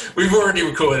there. We've already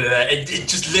recorded that. It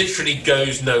just literally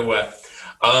goes nowhere.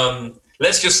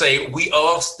 Let's just say we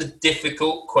ask the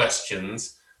difficult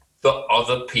questions that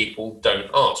other people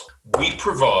don't ask. We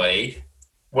provide,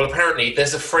 well, apparently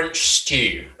there's a French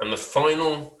stew, and the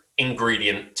final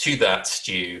ingredient to that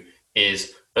stew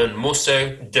is un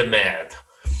morceau de merde.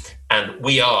 And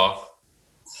we are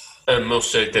un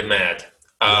morceau de merde.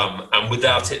 And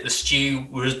without it, the stew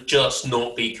would just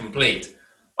not be complete.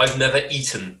 I've never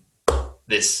eaten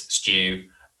this stew,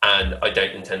 and I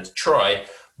don't intend to try,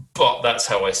 but that's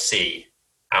how I see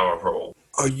our role.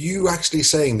 Are you actually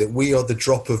saying that we are the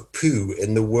drop of poo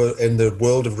in the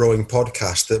world of rowing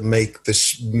podcasts that make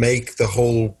the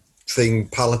whole thing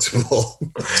palatable?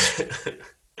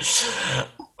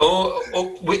 Or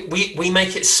we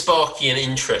make it sparky and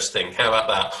interesting. How about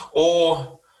that?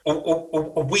 Or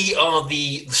we are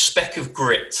the speck of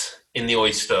grit in the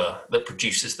oyster that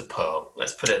produces the pearl.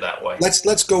 Let's put it that way.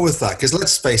 Let's go with that, because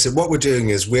let's face it, what we're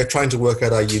doing is we're trying to work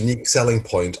out our unique selling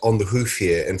point on the hoof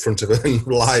here in front of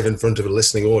live in front of a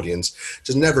listening audience, which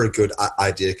is never a good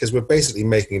idea because we're basically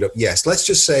making it up. Yes, let's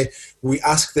just say we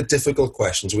ask the difficult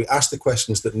questions. We ask the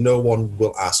questions that no one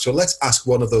will ask. So let's ask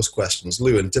one of those questions.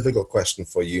 Lewin, difficult question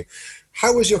for you.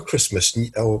 How was your Christmas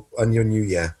and your New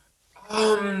Year?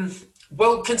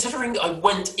 Well, considering I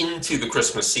went into the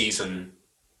Christmas season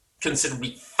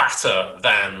considerably fatter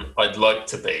than I'd like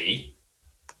to be,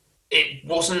 it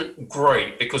wasn't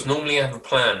great because normally I have a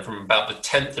plan from about the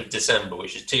 10th of December,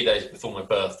 which is 2 days before my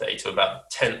birthday, to about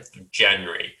the 10th of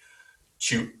January,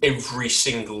 to every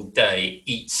single day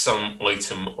eat some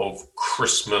item of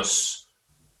Christmas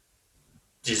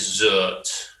dessert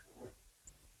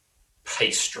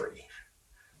pastry.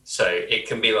 So it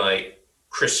can be like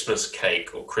Christmas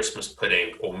cake or Christmas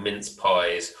pudding or mince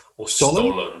pies or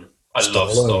stollen. I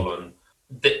love stollen.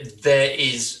 There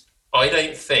is, I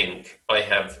don't think I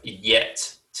have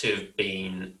yet to have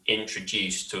been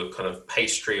introduced to a kind of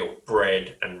pastry or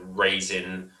bread and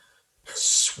raisin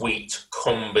sweet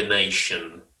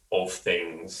combination of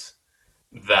things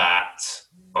that's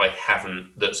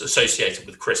associated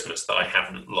with Christmas that I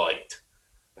haven't liked.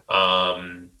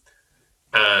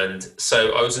 And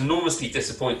so I was enormously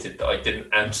disappointed that I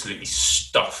didn't absolutely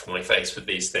stuff my face with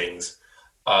these things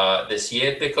this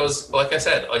year because, like I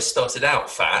said, I started out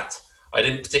fat. I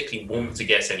didn't particularly want to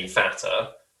get any fatter.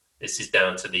 This is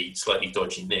down to the slightly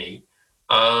dodgy knee.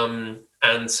 And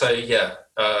so,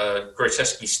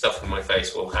 grotesquely stuffing my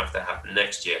face will have to happen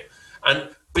next year. And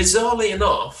bizarrely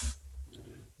enough,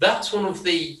 that's one of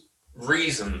the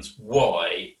reasons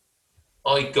why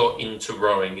I got into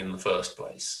rowing in the first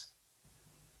place.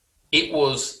 It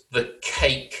was the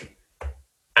cake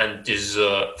and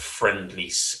dessert friendly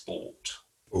sport.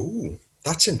 Ooh,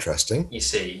 that's interesting. You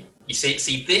see,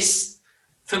 this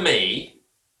for me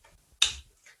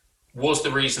was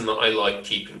the reason that I like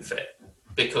keeping fit,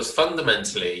 because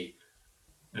fundamentally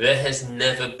there has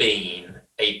never been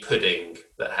a pudding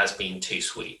that has been too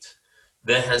sweet.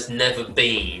 There has never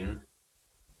been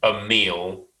a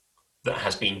meal that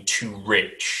has been too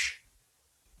rich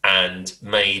and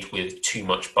made with too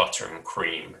much butter and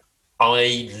cream.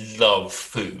 I love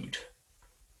food.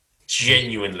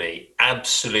 Genuinely,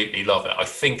 absolutely love it. I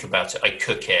think about it, I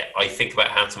cook it, I think about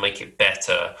how to make it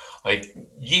better.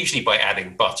 Usually by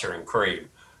adding butter and cream.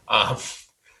 I'm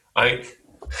going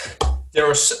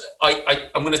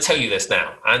to tell you this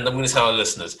now, and I'm going to tell our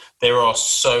listeners, there are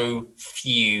so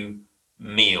few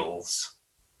meals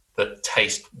that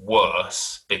taste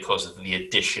worse because of the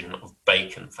addition of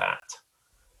bacon fat.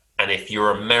 And if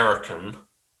you're American,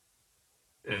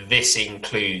 this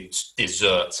includes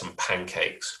desserts and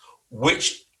pancakes,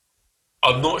 which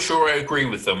I'm not sure I agree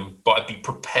with them, but I'd be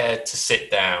prepared to sit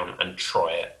down and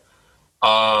try it.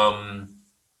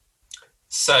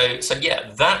 So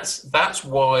yeah, that's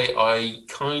why I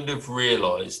kind of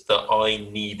realized that I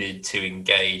needed to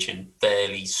engage in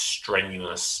fairly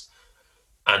strenuous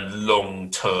and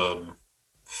long-term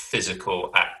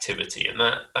physical activity. And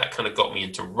that kind of got me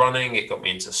into running, it got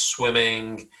me into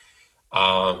swimming.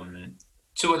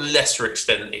 To a lesser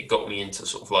extent, it got me into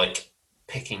sort of like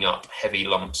picking up heavy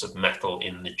lumps of metal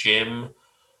in the gym.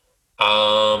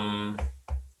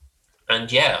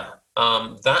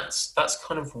 That's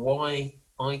kind of why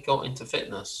I got into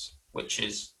fitness, which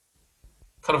is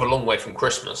kind of a long way from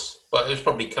Christmas, but it was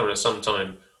probably kind of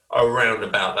sometime around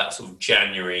about that sort of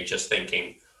January, just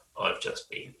thinking, I've just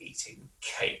been eating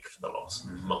cake for the last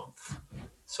month,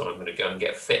 so I'm going to go and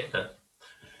get fit now.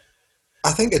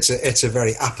 I think it's a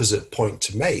very apposite point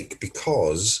to make,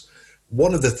 because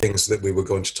one of the things that we were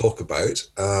going to talk about,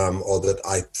 or that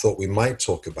I thought we might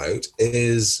talk about,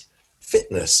 is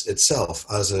fitness itself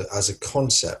as a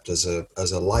concept, as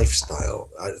a lifestyle.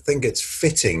 I think it's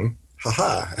fitting.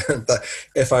 That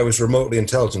if I was remotely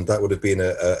intelligent, that would have been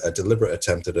a deliberate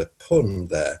attempt at a pun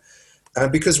there.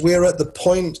 Because we're at the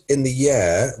point in the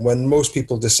year when most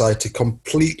people decide to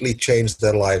completely change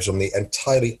their lives on the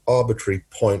entirely arbitrary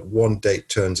point one date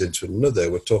turns into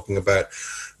another. We're talking about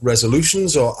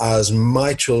resolutions, or as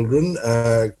my children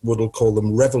would call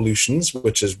them, revolutions,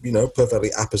 which is,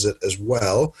 perfectly apposite as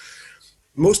well.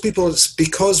 most people,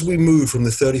 because we move from the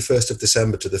 31st of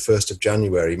December to the 1st of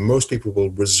January, most people will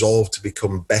resolve to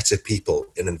become better people,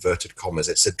 in inverted commas.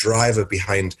 It's a driver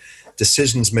behind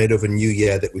decisions made over New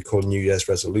Year that we call New Year's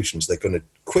resolutions. They're going to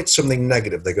quit something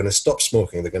negative. They're going to stop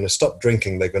smoking. They're going to stop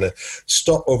drinking. They're going to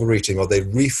stop overeating, or they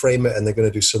reframe it and they're going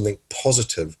to do something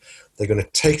positive. They're going to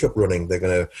take up running. They're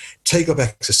going to take up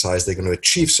exercise. They're going to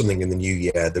achieve something in the new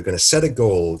year. They're going to set a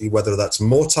goal, whether that's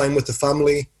more time with the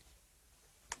family.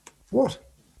 What?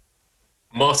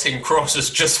 Martin Cross has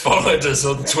just followed us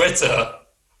on Twitter.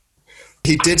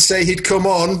 He did say he'd come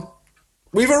on.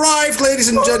 We've arrived, ladies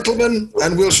and gentlemen,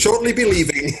 and we'll shortly be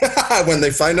leaving when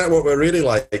they find out what we're really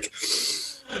like.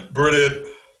 Brilliant.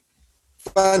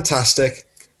 Fantastic.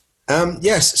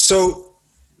 Yes, so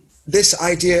this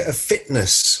idea of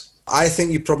fitness, I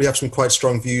think you probably have some quite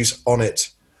strong views on it,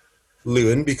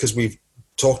 Lewin, because we've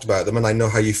talked about them and I know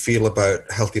how you feel about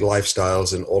healthy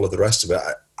lifestyles and all of the rest of it.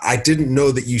 I didn't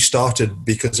know that you started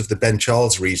because of the Ben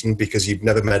Charles reason, because you've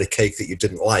never made a cake that you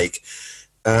didn't like.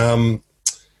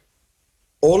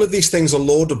 All of these things are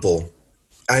laudable.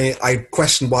 I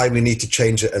question why we need to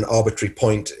change an arbitrary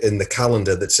point in the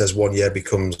calendar that says one year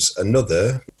becomes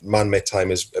another. Man-made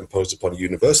time is imposed upon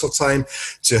universal time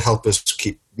to help us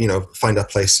keep, find our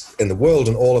place in the world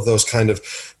and all of those kind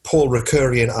of Paul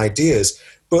Ricurian ideas.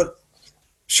 But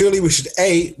surely we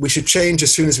should change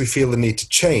as soon as we feel the need to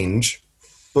change.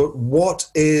 But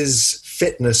what is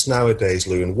fitness nowadays,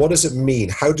 Lewin? What does it mean?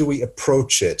 How do we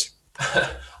approach it?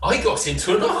 I got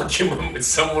into an argument with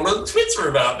someone on Twitter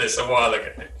about this a while ago.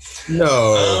 No,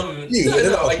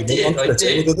 I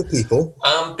did. With other people.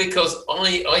 Because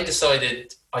I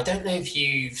decided, I don't know if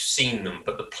you've seen them,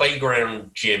 but the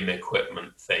playground gym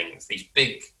equipment things, these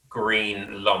big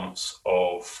green lumps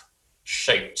of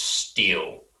shaped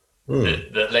steel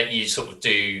that let you sort of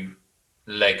do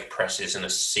leg presses in a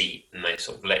seat, and they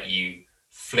sort of let you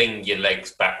fling your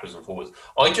legs backwards and forwards.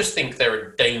 I just think they're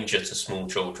a danger to small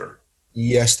children.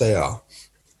 Yes, they are.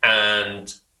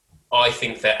 And I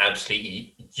think they're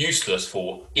absolutely useless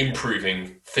for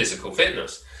improving physical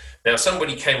fitness. Now,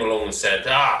 somebody came along and said,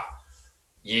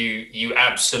 you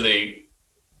absolute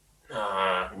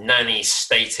nanny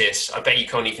status, I bet you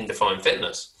can't even define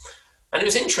fitness. And it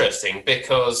was interesting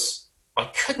because I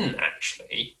couldn't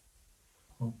actually,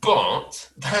 but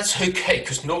that's okay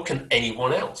because nor can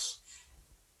anyone else.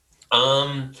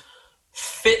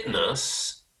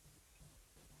 Fitness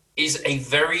is a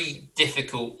very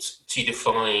difficult to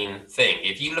define thing.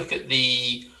 If you look at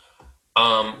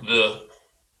I'm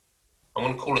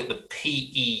going to call it the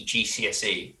PE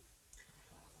GCSE,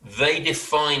 they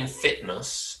define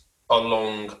fitness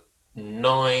along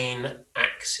 9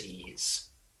 axes,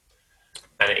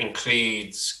 and it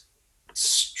includes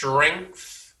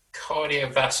strength,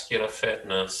 cardiovascular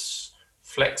fitness,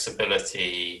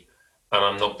 flexibility, and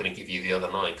I'm not going to give you the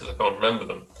other 9 because I can't remember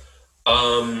them.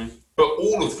 But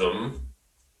all of them,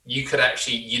 you'd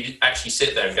actually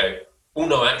sit there and go, oh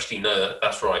no, actually no,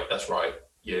 that's right.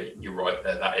 You're right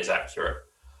there. That is accurate.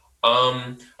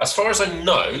 As far as I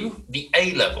know, the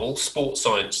A-level sports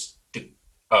science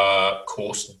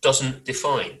course doesn't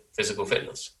define physical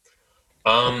fitness.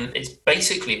 It's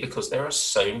basically because there are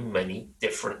so many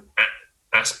different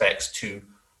aspects to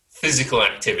physical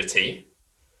activity,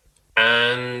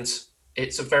 and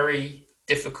it's a very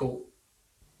difficult.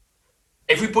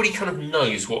 Everybody kind of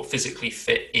knows what physically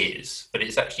fit is, but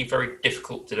it's actually very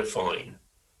difficult to define,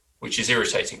 which is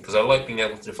irritating because I like being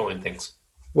able to define things.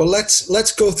 Well, let's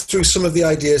go through some of the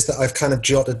ideas that I've kind of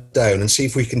jotted down and see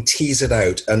if we can tease it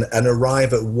out and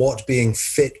arrive at what being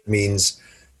fit means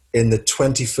in the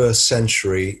 21st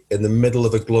century, in the middle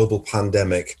of a global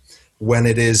pandemic, when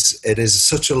it is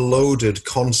such a loaded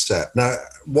concept. Now,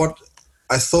 what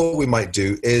I thought we might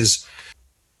do is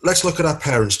let's look at our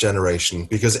parents' generation,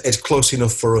 because it's close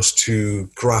enough for us to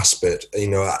grasp it.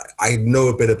 I know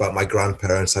a bit about my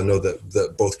grandparents. I know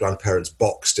that both grandparents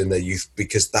boxed in their youth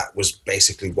because that was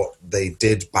basically what they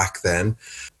did back then.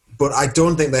 But I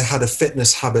don't think they had a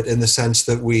fitness habit in the sense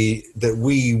that we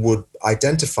would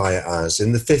identify it as.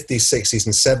 In the 50s, 60s,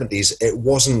 and 70s, it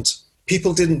wasn't.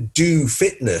 People didn't do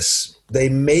fitness. They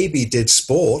maybe did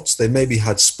sports. They maybe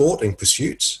had sporting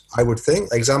pursuits, I would think.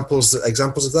 Examples of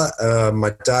that.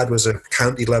 My dad was a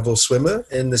county level swimmer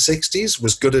in the 60s,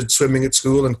 was good at swimming at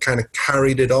school and kind of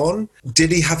carried it on.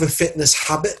 Did he have a fitness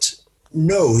habit?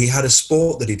 No, he had a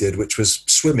sport that he did, which was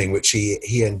swimming, which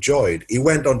he enjoyed. He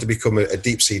went on to become a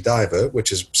deep sea diver,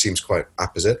 which seems quite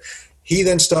opposite. He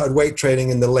then started weight training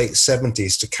in the late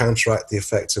 70s to counteract the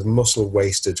effects of muscle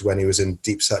wastage when he was in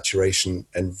deep saturation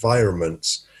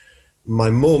environments. My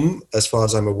mum, as far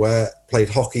as I'm aware, played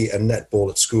hockey and netball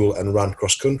at school and ran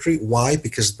cross country. Why?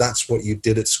 Because that's what you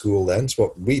did at school then. It's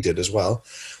what we did as well.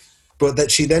 But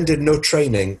that she then did no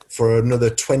training for another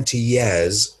 20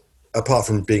 years, apart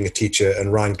from being a teacher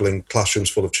and wrangling classrooms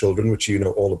full of children, which you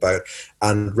know all about,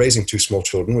 and raising two small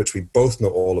children, which we both know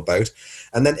all about.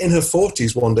 And then in her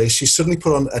 40s, one day, she suddenly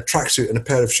put on a tracksuit and a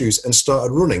pair of shoes and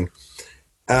started running.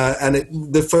 I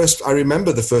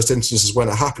remember the first instances when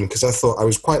it happened, because I thought, I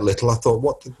was quite little, I thought,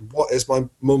 what is my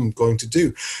mum going to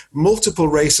do? Multiple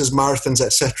races, marathons,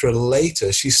 etc.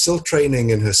 later, she's still training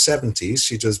in her 70s.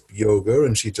 She does yoga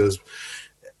and she does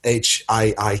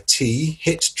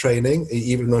HIIT training,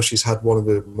 even though she's had one of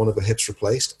the hips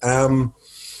replaced.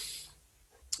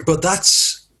 But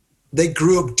they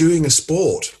grew up doing a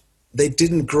sport. They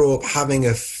didn't grow up having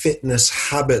a fitness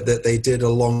habit that they did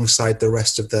alongside the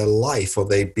rest of their life, or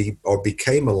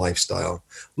became a lifestyle.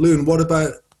 Loon, what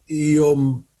about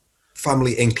your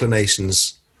family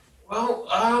inclinations? Well,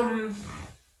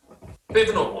 bit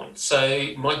of an odd one.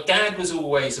 So my dad was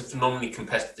always a phenomenally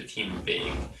competitive human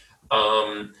being.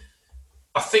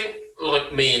 I think,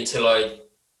 like me, until I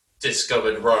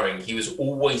discovered rowing, he was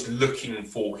always looking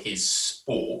for his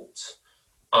sport.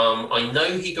 I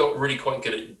know he got really quite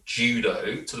good at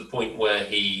judo, to the point where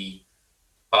he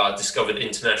discovered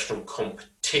international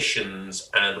competitions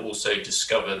and also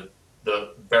discovered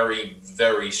the very,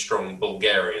 very strong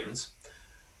Bulgarians,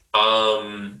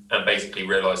 and basically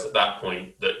realized at that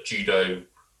point that judo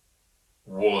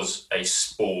was a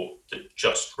sport that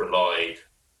just relied,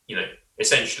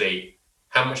 essentially,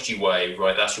 how much do you weigh?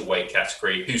 Right, that's your weight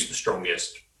category. Who's the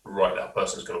strongest? Right, that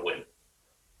person's going to win.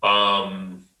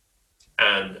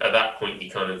 And at that point, he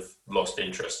kind of lost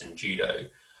interest in judo.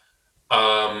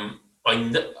 I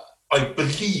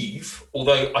believe,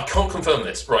 although I can't confirm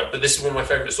this, right, but this is one of my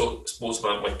favourite sports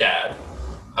about my dad,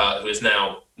 who is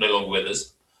now no longer with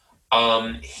us.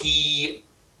 He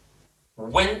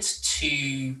went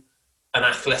to an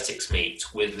athletics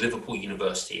meet with Liverpool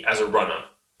University as a runner.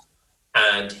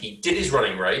 And he did his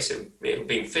running race. It had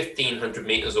been 1,500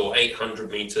 metres or 800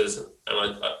 metres.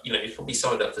 And, he's probably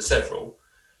signed up for several.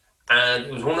 And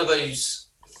it was one of those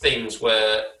things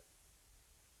where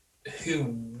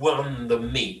who won the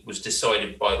meet was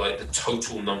decided by the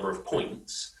total number of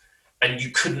points, and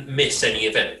you couldn't miss any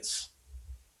events.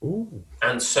 Ooh.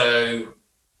 And so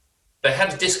they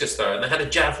had a discus thrower and they had a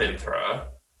javelin thrower,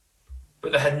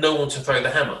 but they had no one to throw the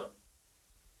hammer.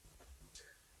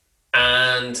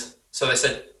 And so they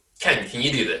said, Ken, can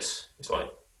you do this? He's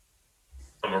like,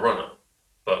 I'm a runner,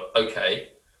 but okay.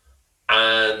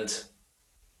 And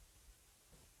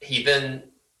he then,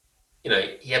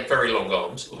 he had very long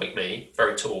arms, like me,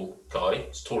 very tall guy,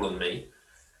 he's taller than me.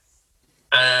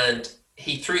 And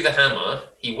he threw the hammer,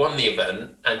 he won the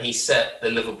event, and he set the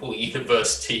Liverpool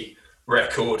University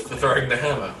record for throwing the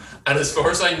hammer. And as far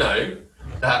as I know,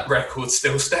 that record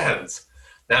still stands.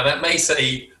 Now, that may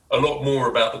say a lot more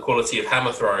about the quality of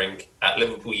hammer throwing at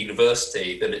Liverpool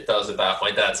University than it does about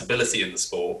my dad's ability in the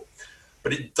sport.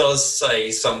 But it does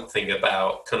say something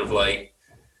about kind of my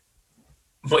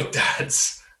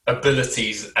dad's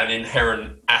abilities and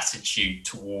inherent attitude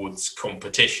towards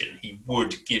competition. He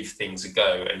would give things a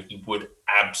go and he would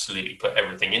absolutely put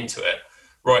everything into it,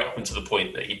 right up until the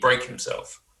point that he'd break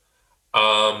himself.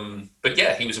 But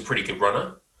yeah, he was a pretty good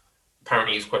runner.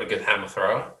 Apparently he's quite a good hammer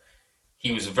thrower.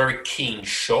 He was a very keen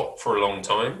shot for a long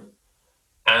time.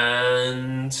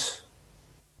 And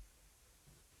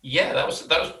yeah, that was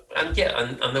and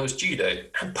there was judo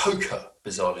and poker,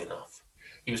 bizarrely enough.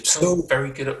 He was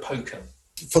very good at poker.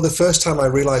 For the first time, I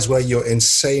realised where your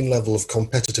insane level of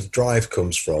competitive drive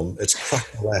comes from. It's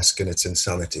Crackle-esque in its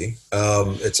insanity.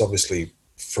 It's obviously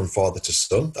from father to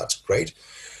son. That's great.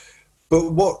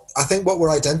 But what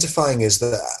we're identifying is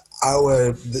that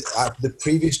the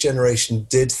previous generation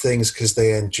did things because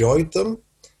they enjoyed them,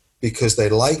 because they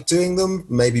liked doing them,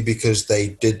 maybe because they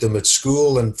did them at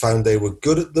school and found they were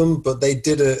good at them, but they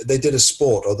did a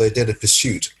sport or they did a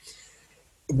pursuit.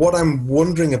 What I'm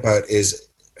wondering about is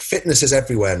fitness is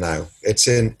everywhere now. It's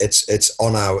in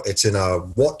our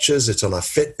watches, it's on our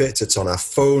Fitbits, it's on our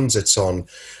phones, it's on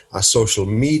our social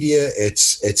media,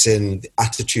 it's in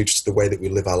attitudes to the way that we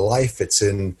live our life, it's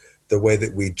in the way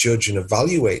that we judge and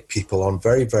evaluate people on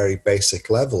very, very basic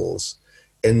levels.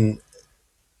 And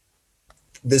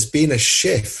there's been a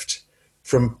shift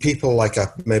from people like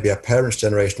maybe our parents'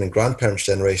 generation and grandparents'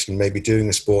 generation, maybe doing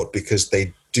a sport because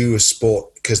they do a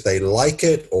sport because they like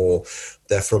it, or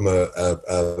they're from a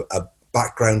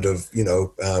background of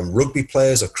rugby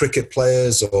players or cricket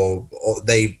players, or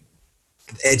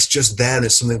it's just there and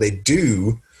it's something they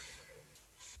do.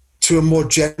 to a more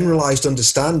generalized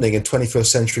understanding in 21st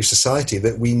century society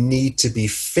that we need to be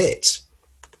fit.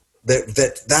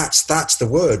 That's the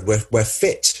word. We're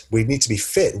fit. We need to be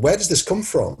fit. Where does this come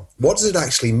from? What does it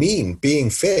actually mean, being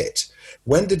fit?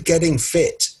 When did getting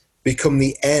fit become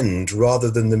the end rather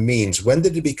than the means? When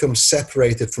did it become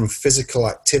separated from physical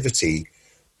activity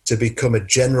to become a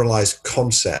generalized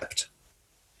concept?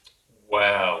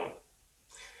 Wow.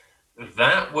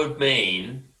 That would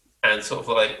mean, and sort of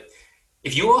like,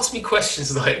 if you ask me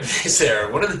questions like this,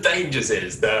 Aaron, one of the dangers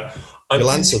is that I'm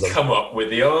going to come up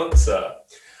with the answer.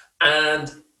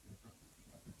 And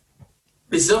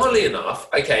bizarrely enough,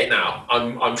 okay, now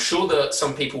I'm sure that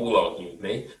some people will argue with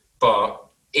me, but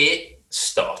it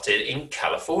started in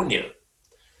California.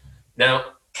 Now,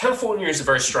 California is a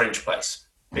very strange place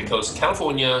because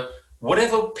California,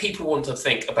 whatever people want to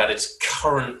think about its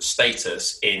current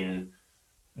status in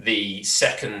the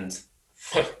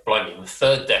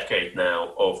third decade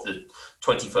now of the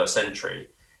 21st century,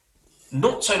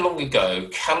 not so long ago,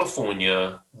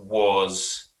 California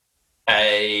was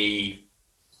a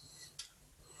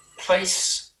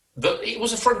place that it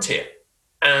was a frontier,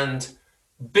 and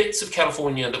bits of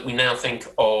California that we now think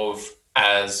of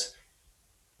as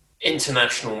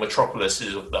international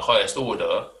metropolises of the highest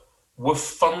order were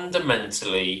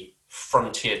fundamentally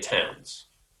frontier towns,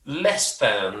 less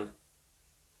than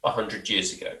 100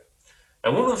 years ago.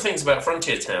 And one of the things about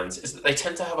frontier towns is that they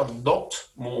tend to have a lot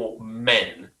more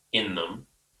men in them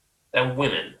than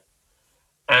women.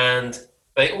 And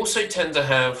they also tend to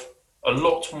have a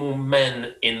lot more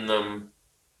men in them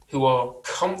who are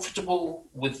comfortable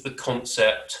with the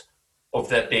concept of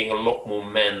there being a lot more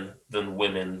men than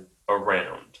women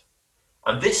around.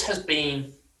 And this has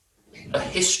been a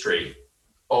history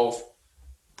of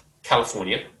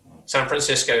California. San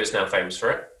Francisco is now famous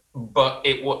for it, but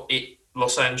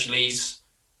Los Angeles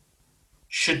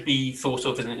should be thought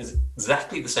of in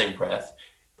exactly the same breath.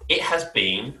 It has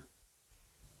been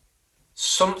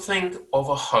something of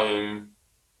a home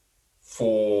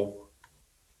for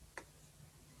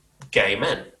gay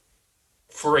men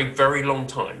for a very long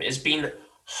time. It's been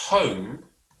home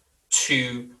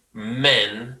to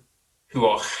men who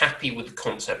are happy with the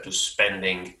concept of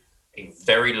spending a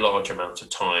very large amount of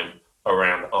time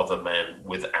around other men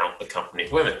without the company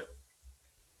of women.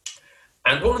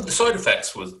 And one of the side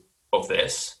effects of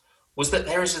this was that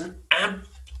there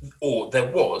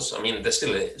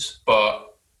still is,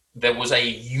 but there was a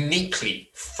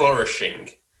uniquely flourishing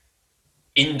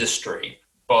industry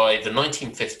by the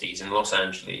 1950s in Los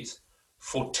Angeles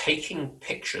for taking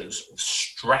pictures of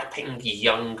strapping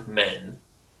young men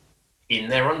in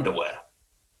their underwear.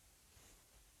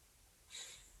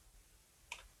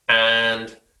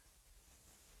 And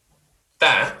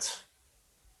that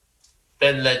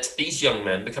then led to these young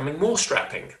men becoming more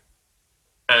strapping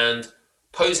and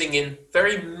posing in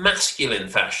very masculine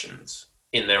fashions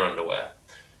in their underwear.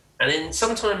 And in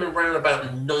sometime around about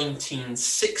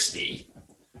 1960,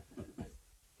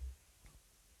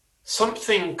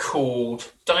 something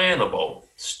called Dianabol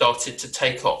started to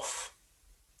take off.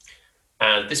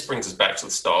 And this brings us back to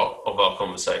the start of our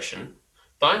conversation.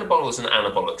 Dianabol is an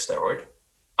anabolic steroid.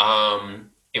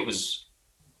 It was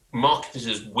marketed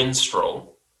as Winstrol.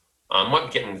 I might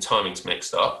be getting the timings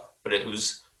mixed up, but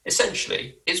it's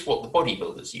what the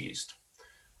bodybuilders used.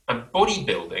 And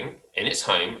bodybuilding in its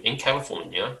home in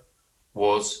California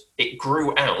it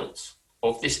grew out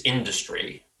of this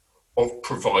industry of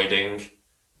providing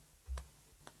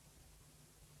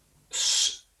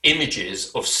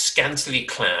images of scantily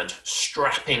clad,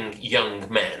 strapping young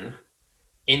men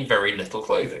in very little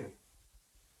clothing.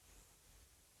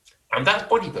 And that's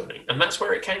bodybuilding, and that's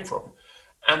where it came from.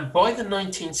 And by the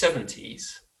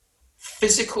 1970s,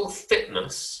 physical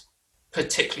fitness,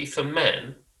 particularly for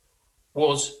men,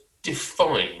 was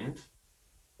defined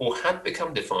or had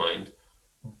become defined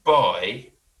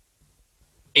by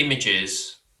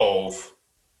images of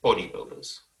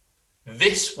bodybuilders.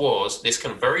 This was this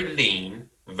kind of very lean,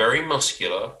 very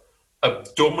muscular,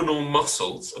 abdominal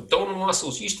muscles. Abdominal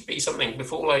muscles used to be something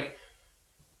before like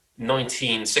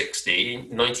 1960,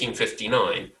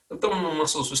 1959. Abdominal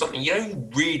muscles was something you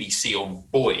don't really see on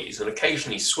boys and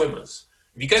occasionally swimmers.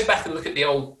 If you go back and look at the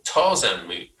old Tarzan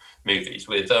movies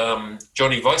with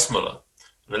Johnny Weissmuller,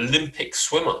 an Olympic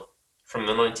swimmer from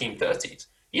the 1930s,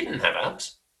 he didn't have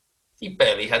abs. He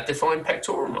barely had defined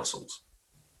pectoral muscles.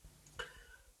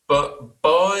 But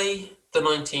by the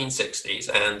 1960s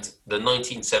and the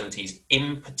 1970s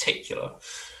in particular,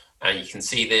 and you can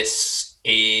see this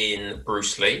in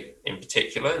Bruce Lee in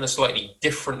particular, in a slightly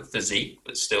different physique,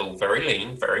 but still very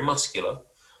lean, very muscular,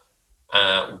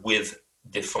 with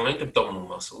defined abdominal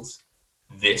muscles,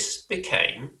 this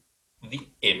became the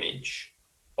image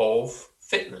of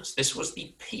fitness. This was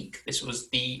the peak. This was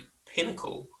the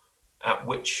pinnacle at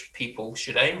which people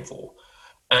should aim for.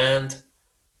 And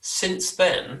since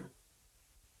then,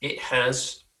 it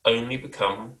has only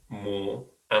become more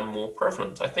and more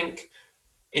prevalent. I think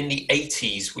in the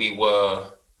 80s,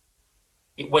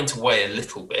 it went away a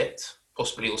little bit,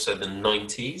 possibly also the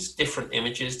 90s, different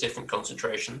images, different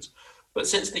concentrations. But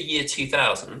since the year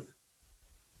 2000,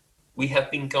 we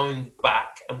have been going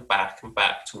back and back and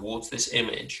back towards this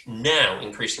image, now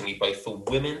increasingly both for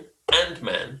women and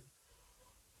men,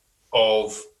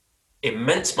 of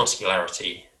immense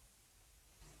muscularity,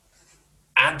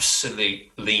 absolute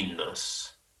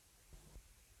leanness,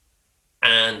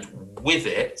 and with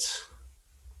it,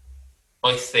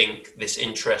 I think this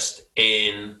interest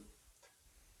in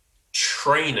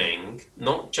training,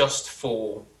 not just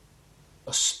for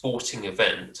a sporting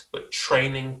event, but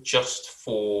training just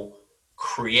for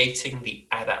creating the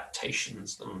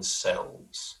adaptations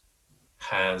themselves,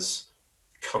 has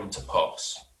come to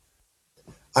pass.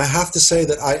 I have to say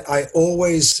that I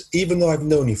always, even though I've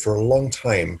known you for a long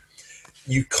time,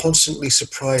 you constantly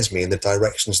surprise me in the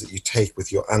directions that you take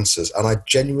with your answers, and I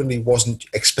genuinely wasn't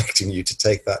expecting you to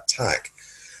take that tack.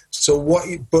 So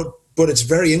but it's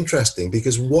very interesting,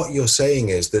 because what you're saying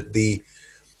is that the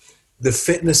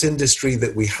fitness industry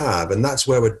that we have, and that's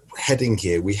where we're heading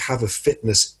here, we have a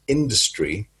fitness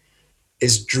industry,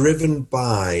 is driven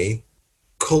by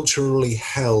culturally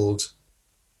held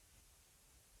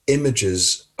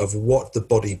images of what the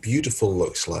body beautiful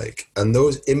looks like, and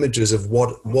those images of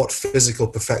what physical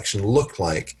perfection look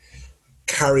like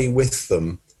carry with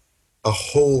them a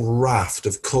whole raft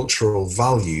of cultural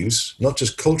values, not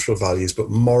just cultural values, but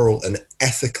moral and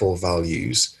ethical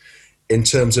values, in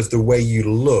terms of the way you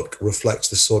look reflects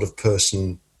the sort of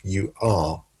person you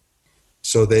are.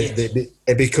 So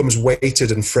it becomes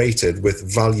weighted and freighted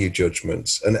with value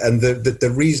judgments. And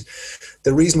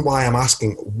the reason why I'm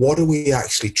asking, what are we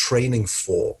actually training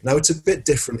for? Now, it's a bit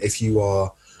different if you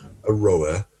are a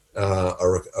rower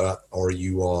or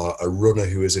you are a runner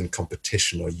who is in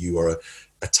competition, or you are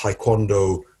a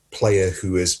taekwondo player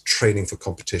who is training for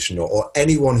competition, or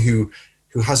anyone who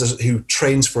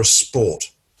trains for a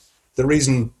sport. The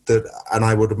reason that, and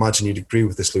I would imagine you'd agree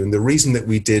with this, Lou, and the reason that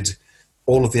we did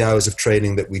all of the hours of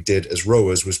training that we did as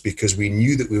rowers was because we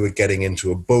knew that we were getting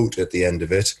into a boat at the end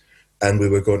of it, and we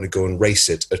were going to go and race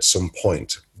it at some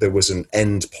point. There was an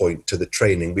end point to the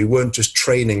training. We weren't just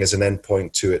training as an end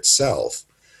point to itself.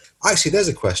 Actually, there's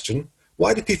a question.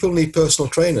 Why do people need personal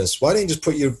trainers? Why don't you just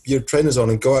put your trainers on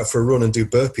and go out for a run and do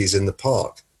burpees in the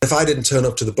park? If I didn't turn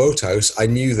up to the boathouse, I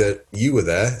knew that you were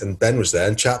there, and Ben was there,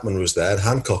 and Chapman was there, and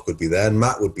Hancock would be there, and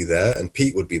Matt would be there, and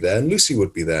Pete would be there, and Lucy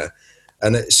would be there.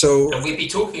 And we'd be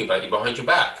talking about you behind your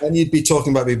back. And you'd be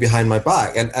talking about me behind my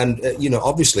back. And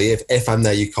obviously, if I'm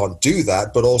there, you can't do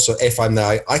that. But also, if I'm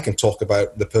there, I can talk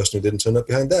about the person who didn't turn up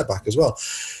behind their back as well.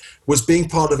 Was being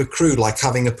part of a crew like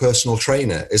having a personal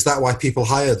trainer? Is that why people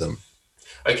hire them?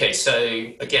 Okay, so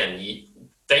again,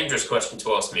 dangerous question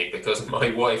to ask me, because my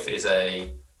wife is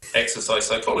a exercise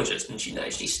psychologist, and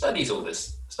she studies all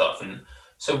this stuff. And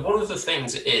so one of the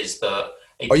things is that...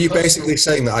 Are you basically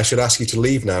saying that I should ask you to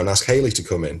leave now and ask Hayley to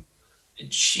come in?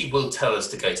 She will tell us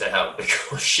to go to hell,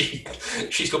 because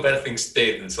she's got better things to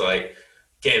do than to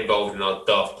get involved in our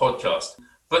daft podcast.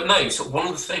 But no, so one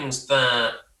of the things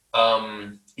that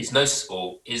is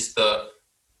noticeable is that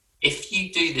if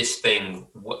you do this thing,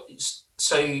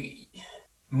 so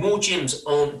more gyms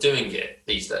aren't doing it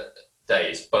these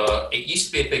days, but it used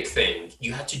to be a big thing.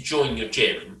 You had to join your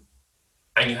gym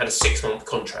and you had a 6-month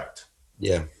contract.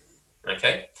 Yeah.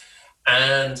 Okay.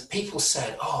 And people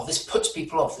said, oh, this puts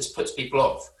people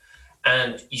off.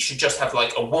 And you should just have a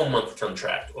 1-month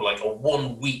contract, or a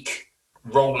 1-week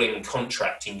rolling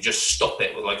contract, and you just stop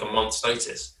it with a month's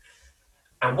notice.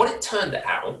 And what it turned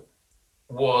out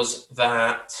was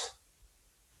that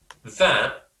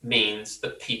means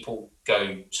that people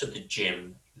go to the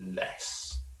gym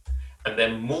less, and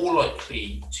they're more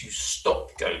likely to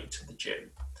stop going to the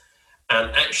gym,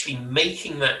 and actually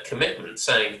making that commitment,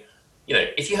 saying,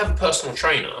 if you have a personal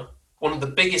trainer, one of the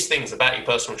biggest things about your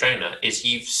personal trainer is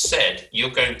you've said you're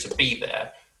going to be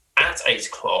there at 8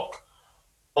 o'clock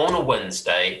on a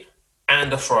Wednesday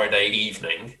and a Friday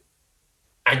evening,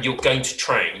 and you're going to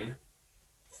train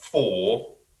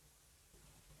for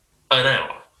an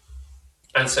hour.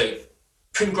 And so,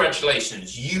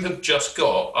 congratulations, you have just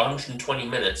got 120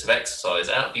 minutes of exercise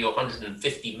out of your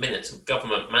 150 minutes of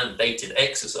government-mandated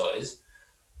exercise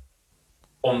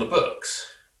on the books.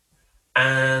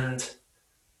 And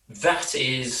that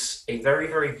is a very,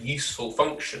 very useful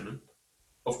function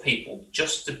of people,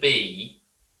 just to be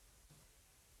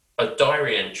a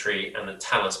diary entry, and a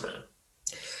talisman.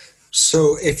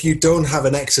 So if you don't have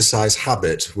an exercise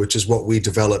habit, which is what we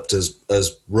developed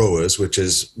as rowers, which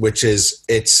is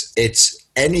it's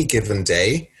any given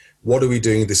day, what are we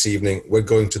doing this evening? We're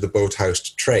going to the boathouse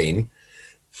to train.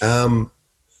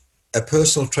 A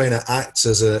personal trainer acts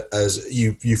as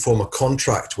you form a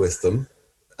contract with them,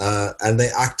 and they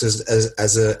act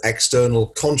as an external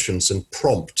conscience and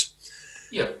prompt.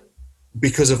 Yeah.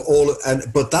 Because of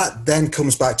but that then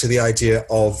comes back to the idea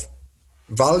of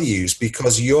values,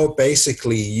 because you're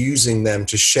basically using them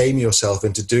to shame yourself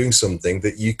into doing something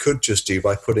that you could just do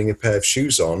by putting a pair of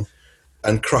shoes on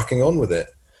and cracking on with it.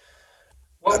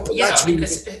 Well,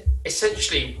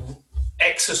 essentially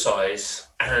exercise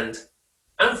and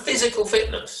physical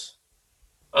fitness.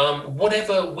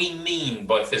 Whatever we mean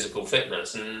by physical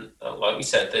fitness, and like we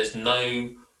said, there's no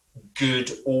good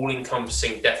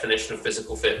all-encompassing definition of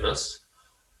physical fitness,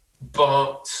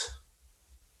 but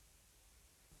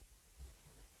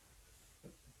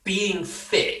being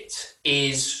fit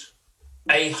is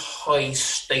a high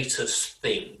status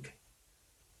thing.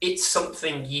 It's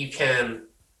something you can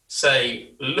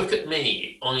say, look at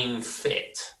me, I'm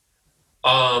fit.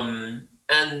 And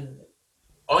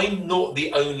I'm not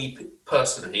the only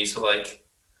person who's like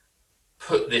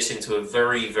put this into a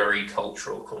very, very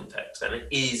cultural context, and it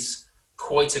is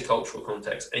quite a cultural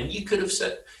context. And you could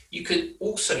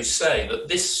also say that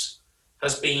this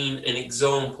has been an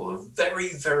example, a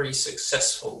very, very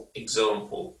successful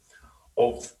example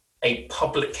of a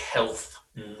public health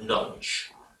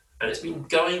nudge. And it's been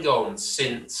going on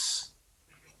since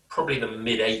probably the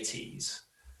mid-80s,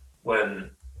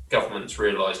 when governments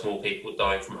realised more people were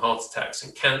dying from heart attacks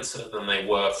and cancer than they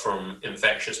were from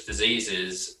infectious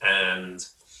diseases and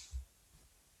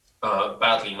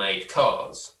badly made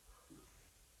cars.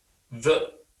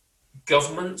 That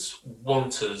governments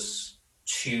want us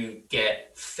to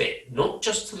get fit, not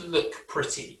just to look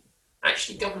pretty.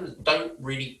 Actually, governments don't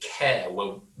really care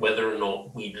whether or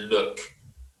not we look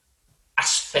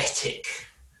aesthetic.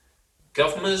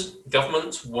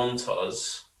 Governments want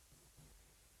us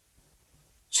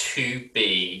to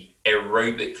be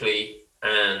aerobically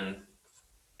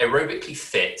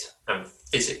fit and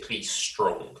physically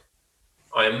strong.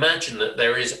 I imagine that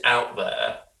there is out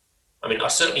there, I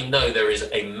certainly know there is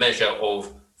a measure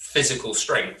of physical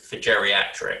strength for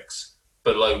geriatrics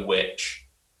below which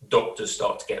doctors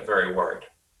start to get very worried.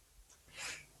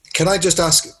 Can I just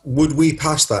ask, would we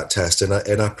pass that test in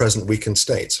our present weakened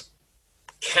state?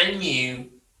 Can you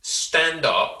stand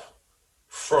up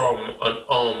from an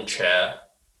armchair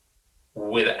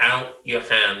without your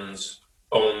hands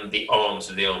on the arms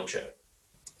of the armchair?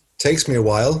 Takes me a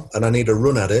while and I need a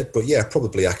run at it, but yeah,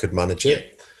 probably I could manage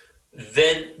it. Yeah.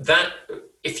 Then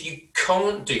if you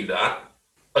can't do that,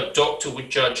 a doctor would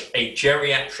judge a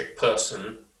geriatric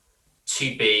person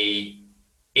to be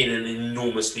in an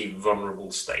enormously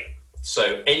vulnerable state.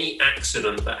 So any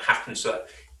accident that happens,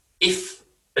 if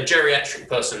a geriatric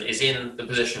person is in the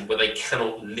position where they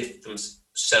cannot lift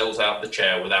themselves out the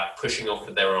chair without pushing off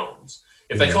with their arms,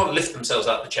 if they can't lift themselves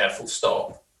out the chair full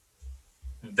stop,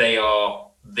 they are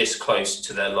this close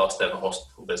to their last ever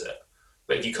hospital visit.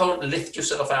 But if you can't lift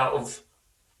yourself out of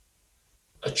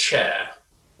a chair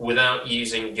without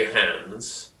using your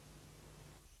hands,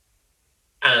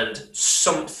 and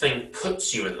something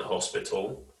puts you in the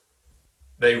hospital,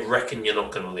 they reckon you're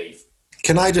not going to leave.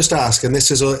 Can I just ask, and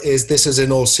this is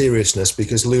in all seriousness,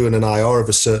 because Lewin and I are of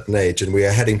a certain age and we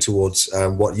are heading towards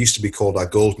what used to be called our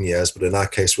golden years, but in our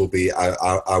case will be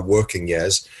our working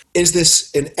years. Is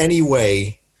this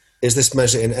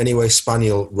measure in any way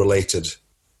spaniel related?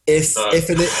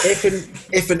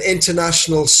 If an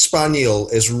international spaniel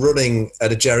is running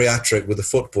at a geriatric with a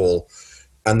football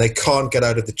and they can't get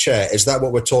out of the chair, is that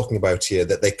what we're talking about here?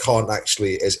 That they can't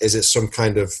actually, is it some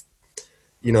kind of,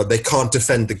 they can't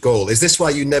defend the goal? Is this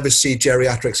why you never see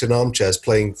geriatrics in armchairs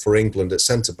playing for England at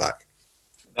centre-back?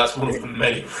 That's one of the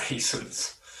many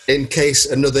reasons. In case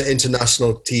another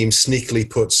international team sneakily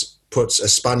puts a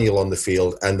spaniel on the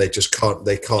field and they just can't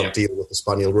deal with the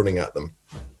spaniel running at them.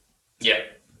 Yeah.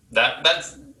 What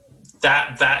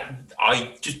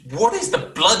is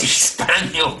the bloody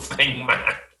spaniel thing,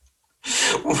 man?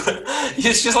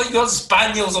 It's just like you got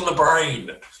spaniels on the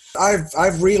brain.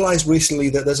 I've realised recently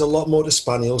that there's a lot more to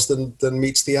spaniels than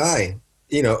meets the eye.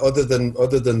 Other than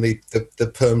the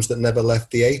perms that never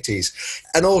left the 80s.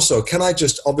 And also, can I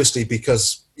just, obviously,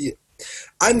 because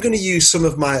I'm going to use some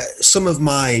of my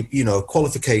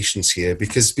qualifications here,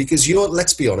 because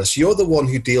let's be honest, you're the one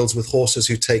who deals with horses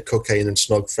who take cocaine and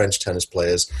snog French tennis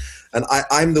players, and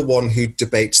I'm the one who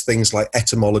debates things like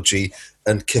etymology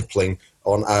and Kipling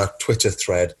on our Twitter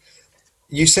thread.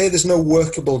 You say there's no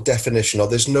workable definition, or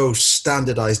there's no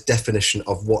standardized definition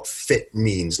of what fit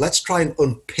means. Let's try and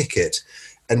unpick it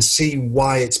and see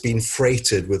why it's been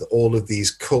freighted with all of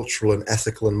these cultural and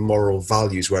ethical and moral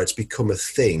values, where it's become a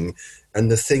thing,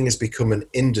 and the thing has become an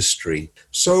industry.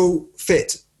 So,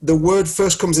 fit. The word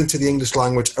first comes into the English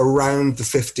language around the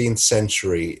 15th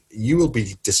century. You will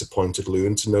be disappointed,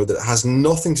 Lewin, to know that it has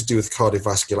nothing to do with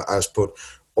cardiovascular output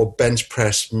or bench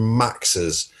press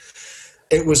maxes.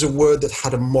 It was a word that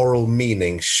had a moral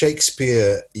meaning.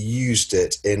 Shakespeare used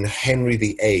it in Henry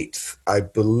VIII, I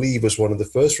believe was one of the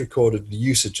first recorded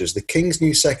usages. The king's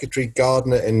new secretary,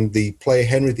 Gardiner, in the play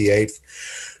Henry VIII,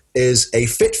 is a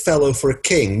fit fellow for a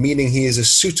king, meaning he is a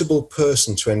suitable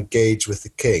person to engage with the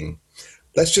king.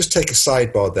 Let's just take a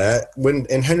sidebar there. When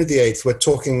in Henry VIII, we're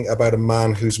talking about a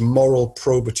man whose moral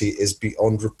probity is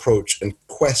beyond reproach and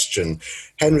question.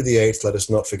 Henry VIII, let us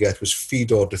not forget, was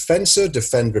Fidor Defensor,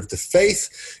 defender of the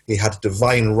faith. He had a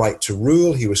divine right to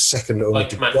rule. He was second only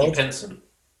to God. Like Matthew Pinson.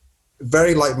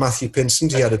 Very like Matthew Pinson.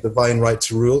 He had a divine right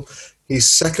to rule. He's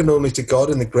second only to God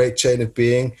in the great chain of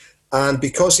being. And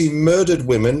because he murdered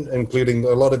women, including a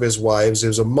lot of his wives, he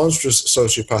was a monstrous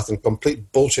sociopath and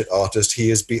complete bullshit artist.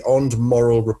 He is beyond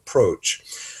moral reproach.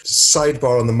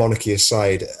 Sidebar on the monarchy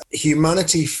aside,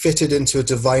 humanity fitted into a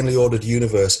divinely ordered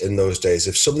universe in those days.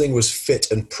 If something was fit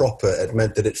and proper, it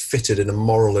meant that it fitted in a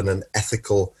moral and an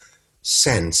ethical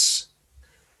sense.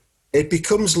 It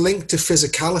becomes linked to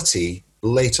physicality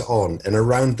later on and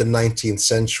around the 19th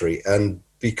century. And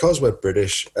because we're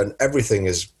British and everything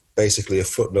is basically a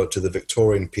footnote to the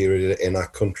Victorian period in our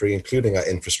country, including our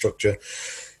infrastructure,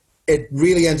 it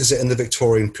really enters it in the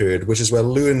Victorian period, which is where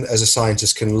Lewin, as a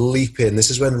scientist, can leap in. This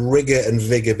is when rigor and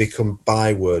vigor become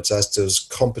bywords, as does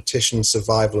competition,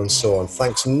 survival, and so on.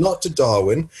 Thanks not to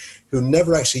Darwin, who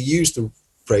never actually used the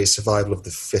phrase survival of the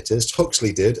fittest.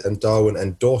 Huxley did, and Darwin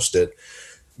endorsed it.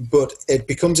 But it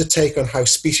becomes a take on how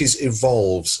species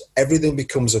evolves. Everything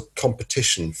becomes a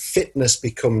competition. Fitness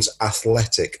becomes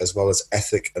athletic as well as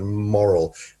ethic and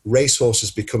moral. Racehorses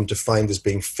become defined as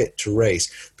being fit to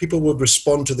race. People would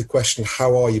respond to the question,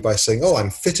 how are you, by saying, oh,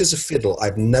 I'm fit as a fiddle.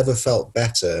 I've never felt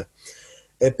better.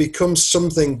 It becomes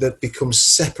something that becomes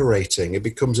separating. It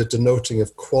becomes a denoting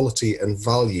of quality and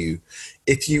value.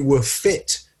 If you were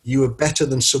fit, you are better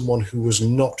than someone who was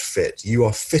not fit. You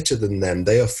are fitter than them.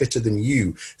 They are fitter than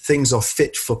you. Things are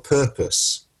fit for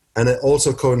purpose. And it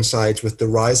also coincides with the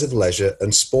rise of leisure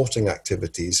and sporting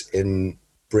activities in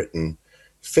Britain.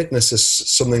 Fitness is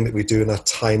something that we do in our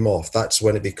time off. That's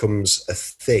when it becomes a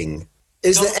thing.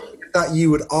 Is there anything that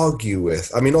you would argue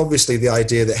with? I mean, obviously the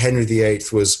idea that Henry VIII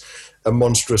was a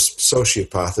monstrous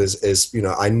sociopath is, you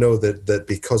know, I know that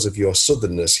because of your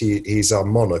southernness, he's our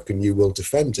monarch and you will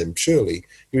defend him, surely.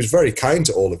 He was very kind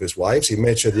to all of his wives. He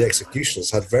made sure the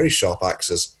executioners had very sharp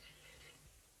axes.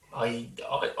 I'm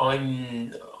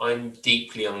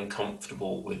deeply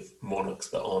uncomfortable with monarchs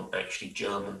that aren't actually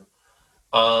German.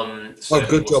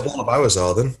 Good job all of ours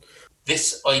are then.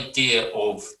 This idea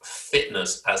of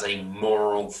fitness as a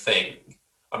moral thing,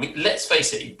 I mean, let's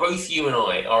face it, both you and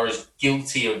I are as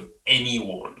guilty of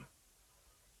anyone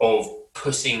of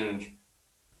putting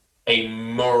a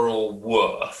moral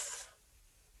worth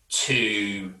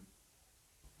to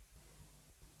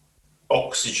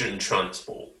oxygen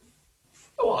transport.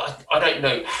 Well, I don't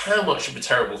know how much of a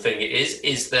terrible thing it is.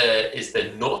 Is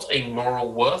there not a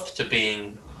moral worth to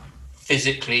being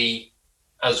physically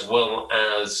as well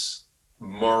as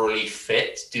morally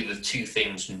fit? Do the two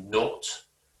things not?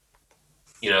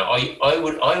 You know, I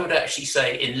would actually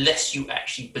say, unless you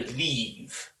actually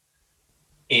believe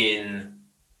in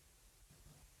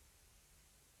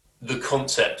the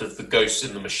concept of the ghost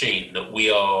in the machine, that we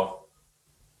are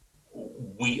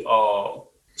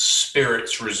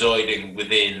spirits residing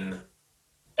within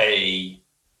a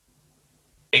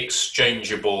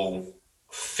exchangeable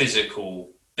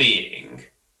physical being,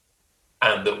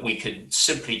 and that we could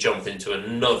simply jump into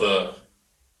another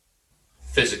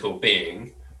physical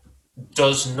being,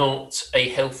 does not a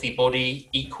healthy body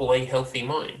equal a healthy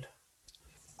mind?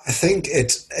 I think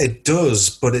it does,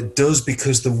 but it does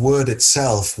because the word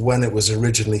itself, when it was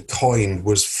originally coined,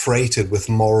 was freighted with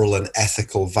moral and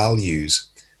ethical values.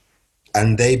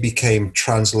 And they became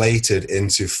translated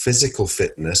into physical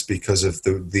fitness because of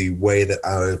the way that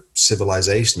our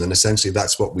civilization, and essentially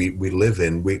that's what we live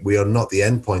in. We are not the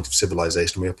end point of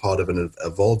civilization. We are part of an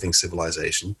evolving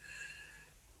civilization.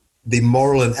 The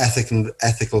moral and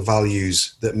ethical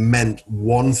values that meant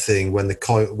one thing when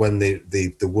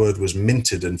the word was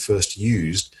minted and first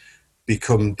used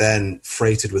become then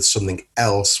freighted with something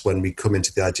else when we come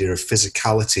into the idea of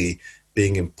physicality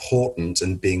being important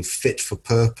and being fit for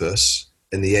purpose.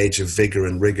 in the age of vigor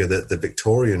and rigor that the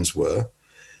Victorians were.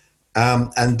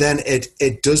 And then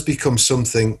it does become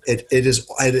something,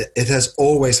 it has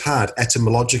always had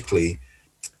etymologically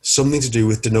something to do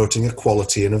with denoting a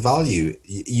quality and a value.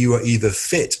 You are either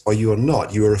fit or you are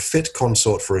not. You are a fit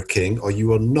consort for a king or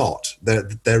you are not.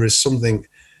 There is something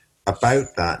about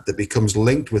that becomes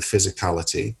linked with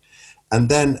physicality. And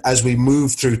then as we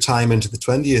move through time into the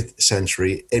 20th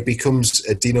century, it becomes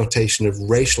a denotation of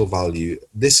racial value.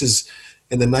 This is,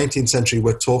 in the 19th century,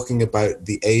 we're talking about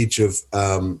the age of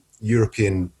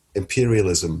European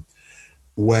imperialism,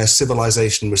 where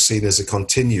civilization was seen as a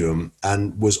continuum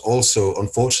and was also,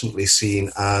 unfortunately,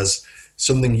 seen as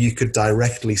something you could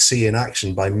directly see in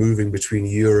action by moving between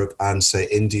Europe and, say,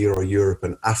 India or Europe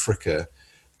and Africa.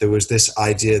 There was this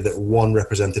idea that one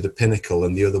represented a pinnacle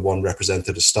and the other one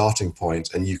represented a starting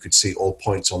point, and you could see all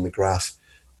points on the graph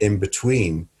in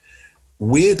between.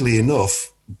 Weirdly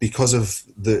enough, because of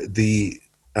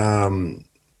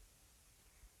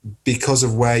because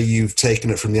of where you've taken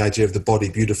it from the idea of the body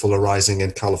beautiful arising in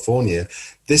California,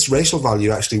 this racial value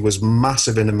actually was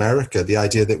massive in America. The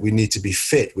idea that we need to be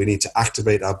fit, we need to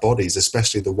activate our bodies,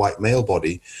 especially the white male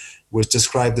body, was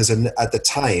described as, at the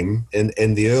time,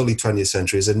 in the early 20th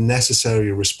century, as a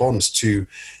necessary response to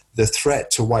the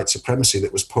threat to white supremacy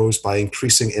that was posed by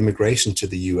increasing immigration to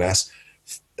the US,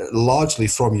 largely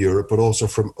from Europe, but also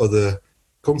from other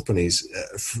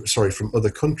from other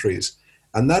countries.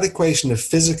 And that equation of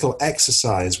physical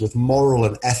exercise with moral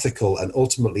and ethical and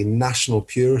ultimately national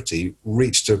purity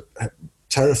reached a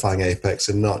terrifying apex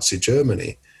in Nazi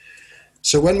Germany.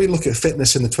 So when we look at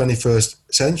fitness in the 21st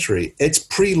century, it's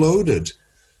preloaded.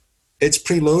 It's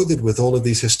preloaded with all of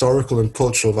these historical and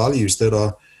cultural values that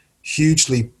are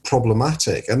hugely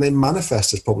problematic, and they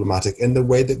manifest as problematic in the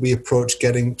way that we approach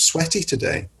getting sweaty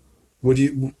today. Would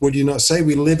you not say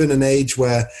we live in an age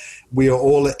where we are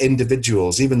all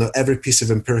individuals, even though every piece of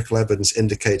empirical evidence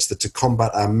indicates that to combat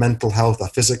our mental health, our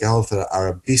physical health, our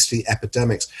obesity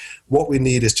epidemics, what we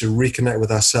need is to reconnect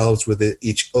with ourselves, with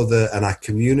each other and our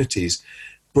communities.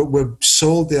 But we're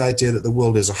sold the idea that the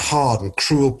world is a hard and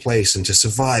cruel place, and to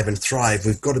survive and thrive,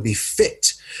 we've got to be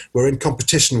fit. We're in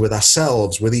competition with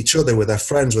ourselves, with each other, with our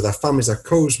friends, with our families, our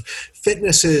codes.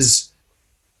 Fitness is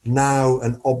now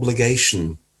an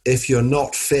obligation. If you're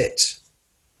not fit,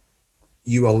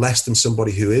 you are less than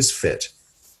somebody who is fit.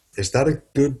 Is that a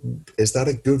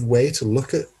good way to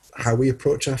look at how we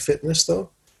approach our fitness, though?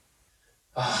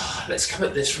 Let's come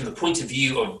at this from the point of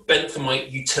view of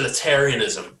Benthamite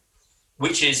utilitarianism,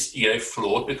 which is,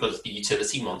 flawed because the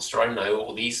utility monster. I know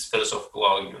all these philosophical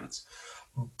arguments,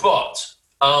 but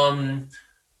I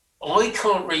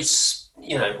can't really,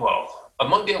 I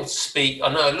might be able to speak.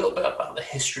 I know a little bit about the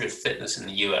history of fitness in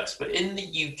the US, but in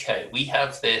the UK, we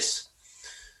have this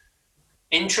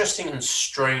interesting and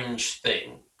strange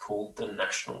thing called the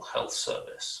National Health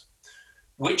Service,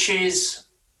 which is,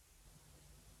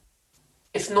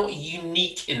 if not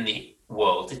unique in the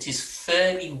world, it is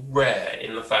fairly rare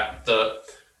in the fact that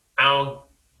our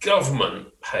government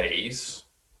pays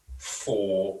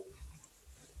for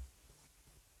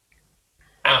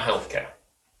our healthcare.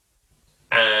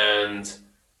 And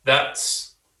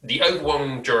that's the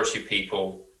overwhelming majority of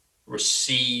people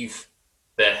receive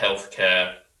their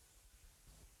healthcare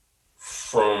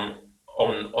from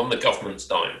on the government's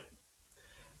dime.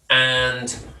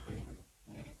 And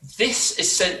this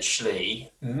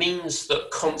essentially means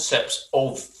that concepts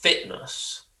of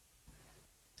fitness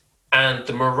and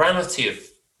the morality of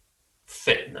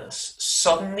fitness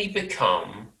suddenly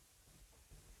become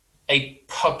a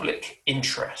public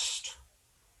interest.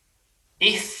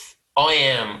 If I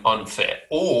am unfit,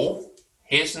 or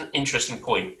here's an interesting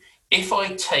point, if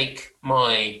I take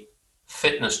my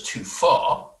fitness too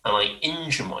far and I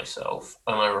injure myself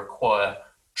and I require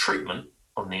treatment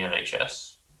on the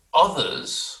NHS,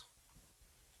 others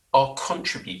are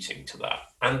contributing to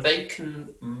that, and they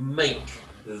can make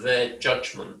their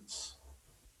judgments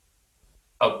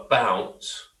about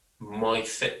my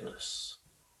fitness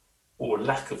or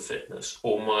lack of fitness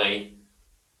or my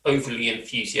overly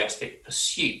enthusiastic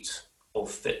pursuit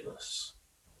of fitness.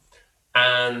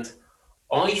 And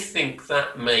I think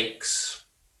that makes,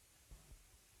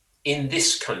 in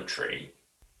this country,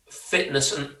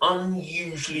 fitness an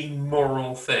unusually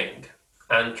moral thing,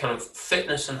 and kind of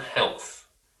fitness and health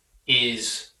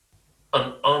is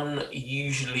an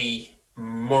unusually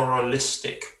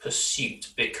moralistic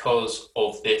pursuit because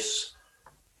of this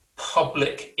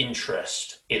public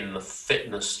interest in the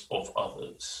fitness of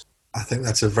others. I think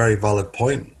that's a very valid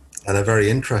point and a very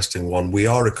interesting one. We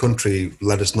are a country,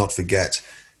 let us not forget,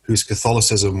 whose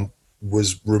Catholicism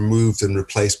was removed and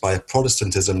replaced by a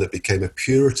Protestantism that became a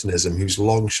Puritanism whose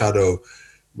long shadow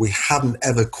we haven't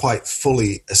ever quite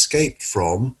fully escaped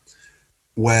from,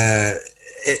 where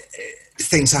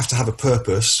things have to have a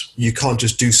purpose. You can't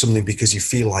just do something because you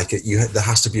feel like it. There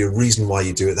has to be a reason why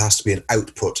you do it. There has to be an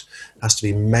output. It has to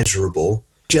be measurable.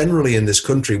 Generally in this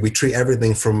country, we treat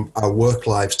everything from our work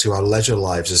lives to our leisure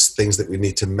lives as things that we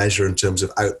need to measure in terms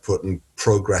of output and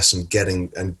progress and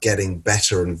getting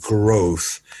better and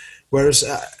growth. Whereas,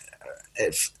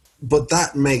 but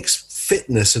that makes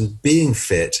fitness and being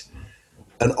fit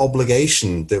an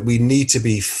obligation, that we need to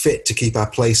be fit to keep our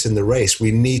place in the race.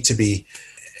 We need to be,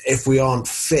 if we aren't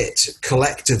fit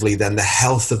collectively, then the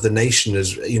health of the nation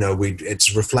is,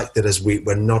 it's reflected as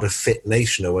we're not a fit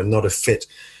nation, or we're not a fit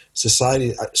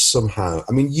society somehow.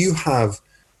 I mean, you have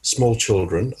small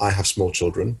children. I have small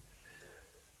children.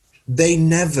 They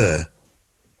never,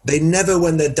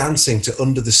 when they're dancing to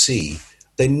Under the Sea,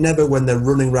 they never, when they're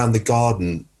running around the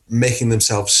garden, making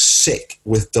themselves sick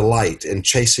with delight and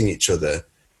chasing each other,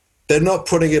 they're not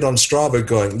putting it on Strava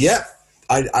going, yeah,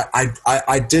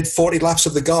 I did 40 laps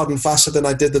of the garden faster than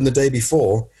I did the day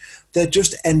before. They're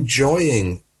just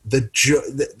enjoying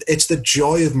it's the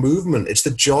joy of movement. It's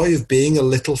the joy of being a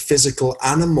little physical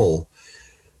animal.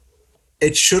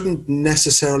 It shouldn't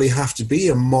necessarily have to be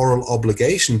a moral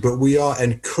obligation, but we are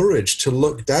encouraged to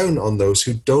look down on those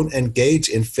who don't engage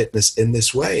in fitness in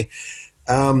this way.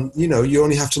 You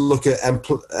only have to look at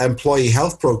employee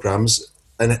health programs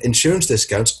and insurance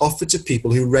discounts offered to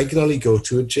people who regularly go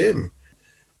to a gym.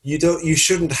 You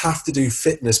shouldn't have to do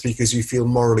fitness because you feel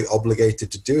morally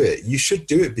obligated to do it. You should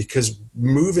do it because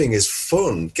moving is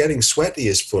fun. Getting sweaty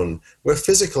is fun. We're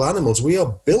physical animals. We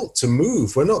are built to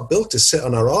move. We're not built to sit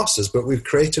on our asses, but we've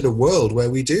created a world where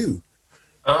we do.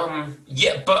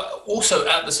 Yeah, but also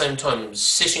at the same time,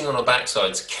 sitting on our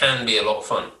backsides can be a lot of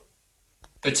fun,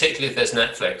 particularly if there's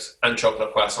Netflix and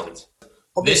chocolate croissants.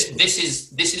 This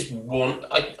is one.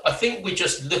 I think we're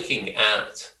just looking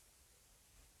at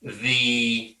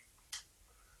the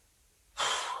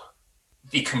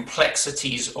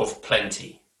complexities of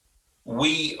plenty.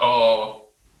 We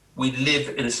live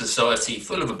in a society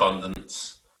full of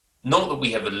abundance. Not that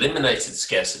we have eliminated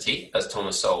scarcity, as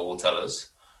Thomas Sowell will tell us,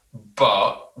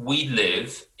 but we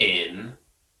live in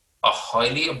a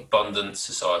highly abundant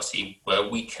society where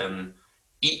we can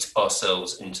eat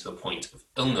ourselves into the point of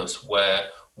illness, where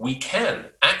we can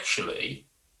actually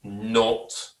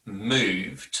not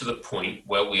move to the point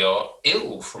where we are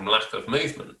ill from lack of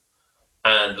movement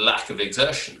and lack of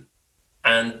exertion.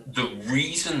 And the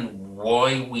reason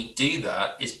why we do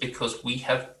that is because we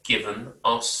have given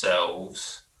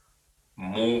ourselves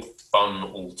more fun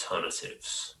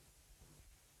alternatives.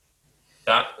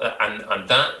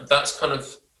 That's kind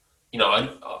of,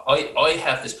 I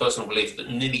have this personal belief that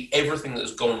nearly everything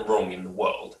that's gone wrong in the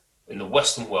world, in the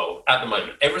Western world at the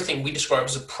moment, everything we describe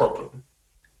as a problem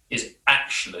is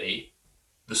actually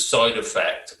the side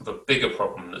effect of a bigger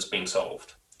problem that's being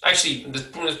solved. Actually,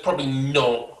 there's probably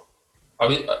not,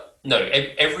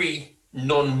 every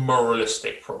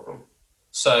non-moralistic problem.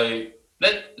 So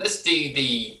let's do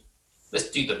the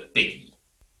biggie.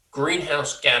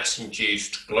 Greenhouse gas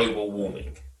induced global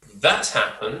warming. That's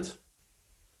happened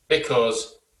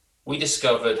because we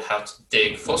discovered how to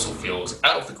dig fossil fuels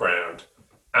out of the ground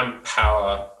and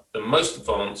power the most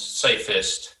advanced,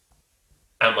 safest,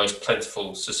 and most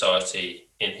plentiful society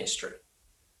in history.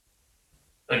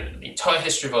 And the entire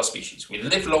history of our species. We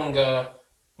live longer,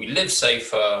 we live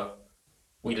safer,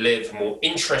 we live more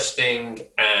interesting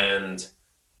and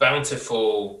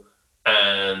bountiful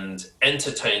and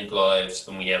entertained lives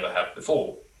than we ever have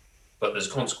before. But there's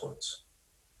a consequence.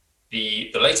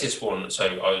 The latest one, so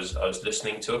I was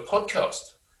listening to a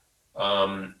podcast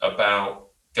about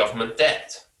government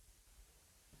debt.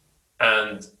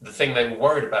 And the thing they were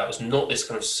worried about was not this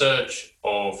kind of surge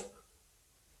of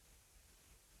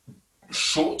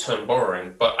short-term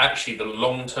borrowing, but actually the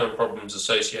long-term problems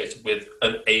associated with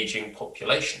an aging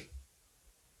population.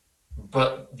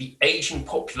 But the aging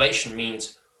population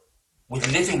means we're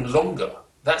living longer.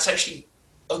 That's actually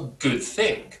a good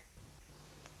thing.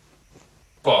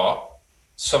 But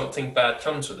something bad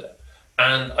comes with it.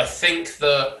 And I think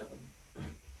that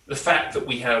the fact that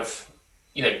we have,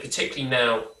 particularly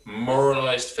now,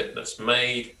 moralized fitness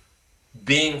made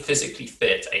being physically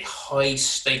fit a high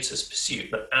status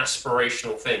pursuit, an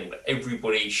aspirational thing that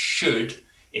everybody should,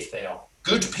 if they are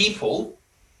good people,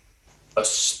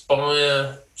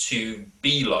 aspire to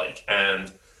be like.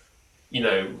 And,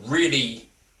 really,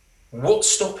 what's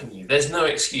stopping you? There's no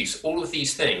excuse. All of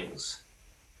these things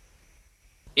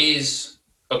is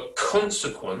a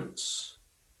consequence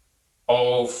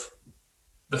of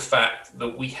the fact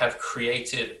that we have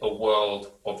created a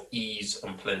world of ease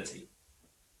and plenty.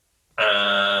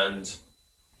 And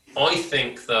I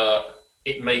think that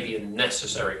it may be a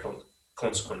necessary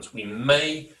consequence. We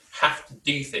may have to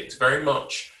do things very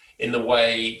much in the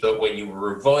way that when you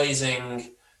were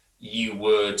revising, you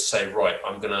would say, right,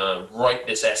 I'm going to write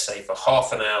this essay for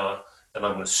half an hour, then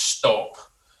I'm going to stop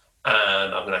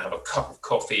and I'm going to have a cup of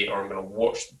coffee, or I'm going to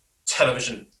watch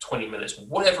television 20 minutes,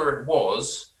 whatever it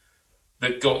was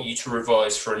that got you to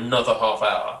revise for another half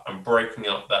hour, and breaking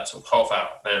up that sort of half hour,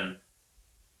 then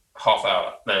half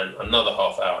hour, then another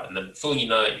half hour, and then before you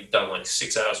know it, you've done like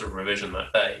 6 hours of revision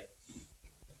that day.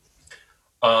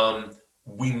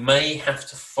 We may have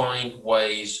to find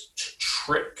ways to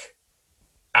trick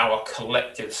our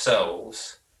collective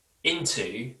selves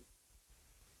into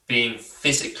being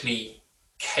physically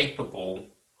capable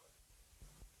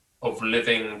of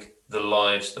living the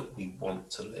lives that we want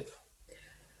to live.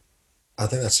 I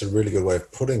think that's a really good way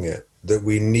of putting it, that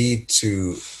we need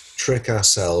to trick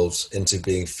ourselves into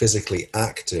being physically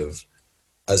active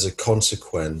as a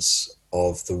consequence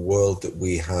of the world that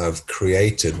we have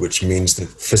created, which means that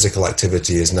physical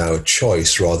activity is now a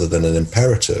choice rather than an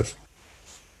imperative.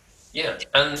 Yeah,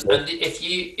 and if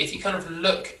you kind of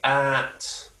look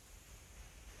at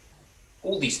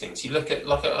all these things, you look at,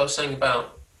 like I was saying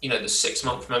about, the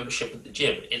 6-month membership at the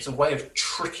gym, it's a way of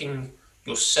tricking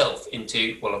yourself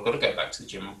into, well, I've got to go back to the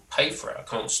gym and pay for it. I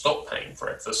can't stop paying for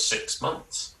it for 6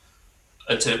 months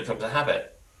until it becomes a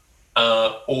habit.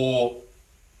 Or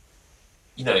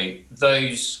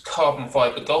those carbon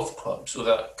fiber golf clubs, or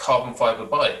that carbon fiber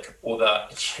bike, or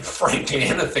that, frankly,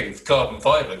 anything with carbon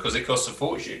fiber, because it costs a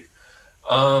fortune.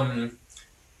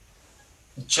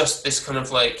 Just this kind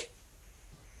of like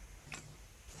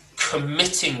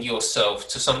committing yourself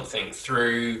to something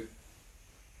through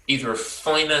either a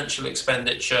financial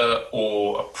expenditure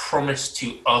or a promise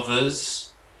to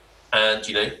others, and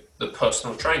the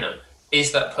personal trainer.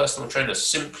 Is that personal trainer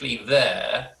simply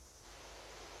there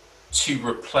to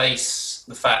replace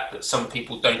the fact that some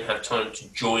people don't have time to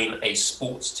join a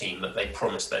sports team that they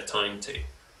promised their time to?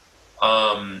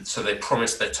 So they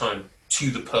promise their time to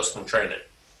the personal trainer.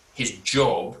 His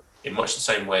job, in much the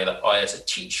same way that I, as a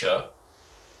teacher,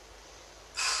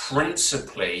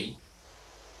 principally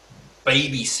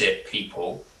babysit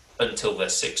people until they're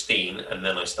 16, and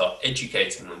then I start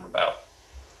educating them about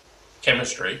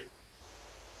chemistry,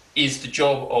 is the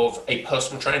job of a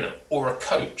personal trainer or a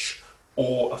coach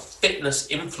or a fitness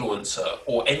influencer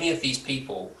or any of these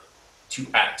people to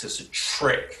act as a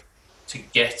trick to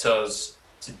get us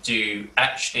to do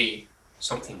actually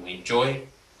something we enjoy,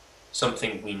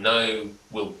 something we know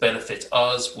will benefit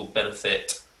us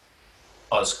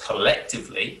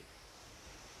collectively.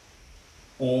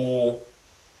 Or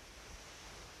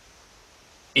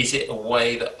is it a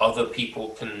way that other people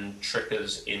can trick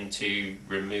us into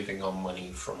removing our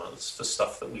money from us for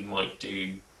stuff that we might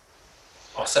do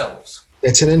ourselves?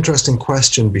 It's an interesting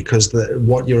question, because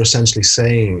what you're essentially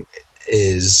saying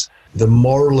is the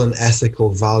moral and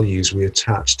ethical values we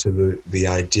attach to the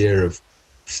idea of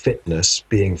fitness,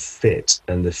 being fit,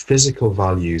 and the physical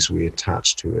values we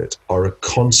attach to it are a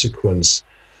consequence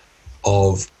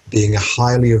of being a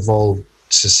highly evolved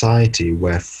society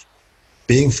where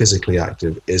being physically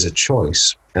active is a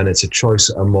choice, and it's a choice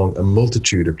among a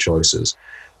multitude of choices.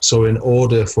 So in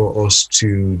order for us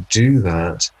to do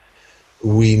that,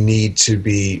 we need to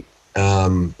be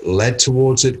led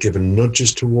towards it, given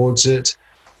nudges towards it,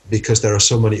 because there are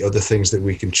so many other things that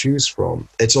we can choose from.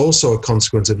 It's also a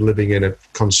consequence of living in a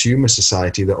consumer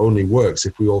society that only works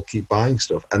if we all keep buying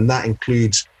stuff, and that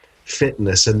includes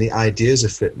fitness and the ideas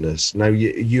of fitness. Now,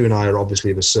 you and I are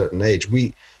obviously of a certain age.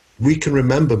 We can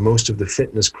remember most of the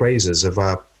fitness crazes of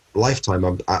our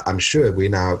lifetime. I'm sure we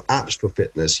now have apps for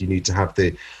fitness. You need to have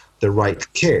the right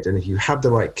kit, and if you have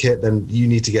the right kit, then you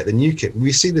need to get the new kit.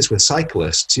 We see this with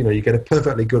cyclists. You get a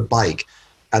perfectly good bike,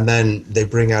 and then they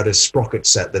bring out a sprocket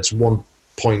set that's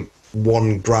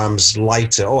 1.1 grams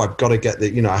lighter. Oh, I've got to get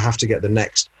I have to get the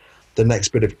next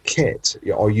bit of kit.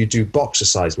 Or you do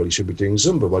boxercise, well, you should be doing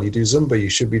Zumba. While you do Zumba, you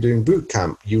should be doing boot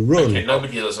camp. You run. Okay,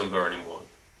 nobody does Zumba anymore.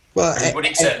 Well, everybody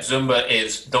except Zumba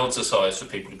is dancercise for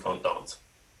people who can't dance.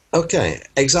 Okay,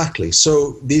 exactly.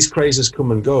 So these crazes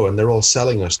come and go, and they're all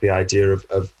selling us the idea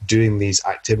of doing these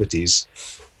activities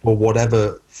for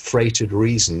whatever freighted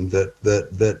reason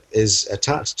that is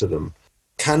attached to them.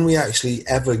 Can we actually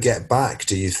ever get back,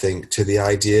 do you think, to the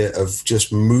idea of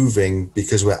just moving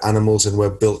because we're animals and we're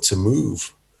built to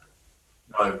move?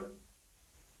 No.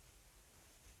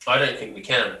 I don't think we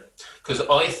can. Because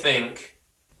I think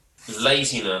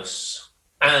laziness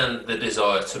and the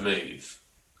desire to move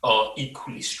are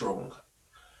equally strong.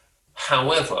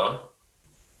 However,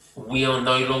 we are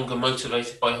no longer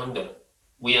motivated by hunger.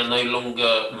 We are no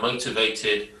longer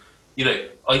motivated.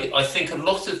 I think a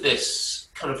lot of this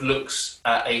kind of looks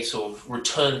at a sort of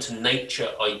return to nature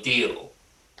ideal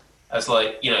as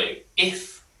like,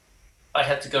 if I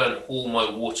had to go and haul my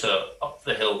water up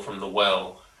the hill from the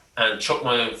well and chop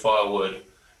my own firewood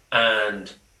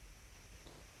and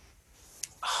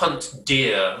hunt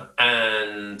deer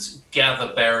and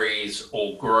gather berries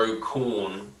or grow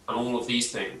corn and all of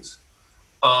these things,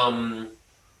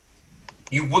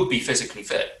 you would be physically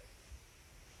fit.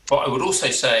 But I would also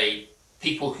say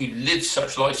people who live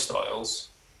such lifestyles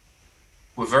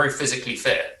were very physically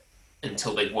fit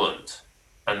until they weren't,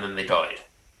 and then they died.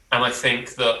 And I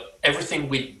think that everything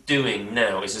we're doing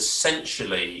now is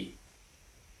essentially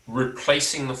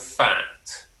replacing the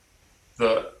fact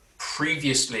that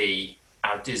previously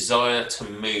our desire to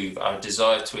move, our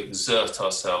desire to exert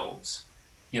ourselves,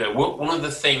 one of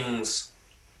the things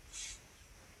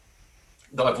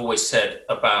that I've always said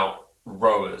about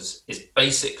rowers is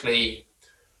basically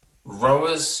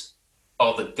rowers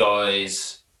are the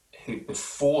guys who,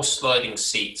 before sliding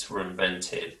seats were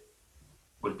invented,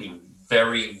 would be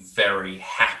very, very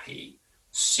happy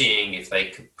seeing if they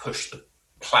could push the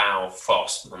plough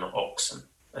faster than oxen,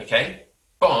 okay?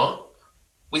 But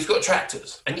we've got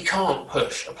tractors, and you can't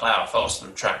push a plough faster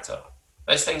than a tractor.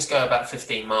 Those things go about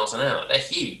 15 miles an hour. They're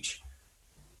huge.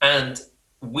 And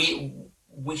we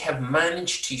have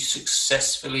managed to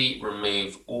successfully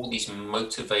remove all these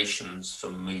motivations for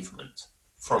movement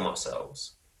from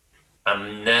ourselves.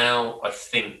 And now I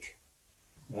think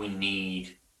we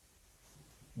need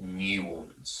new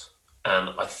ones.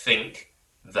 And I think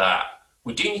that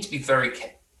we do need to be very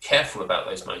careful about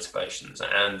those motivations.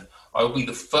 And I will be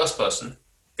the first person,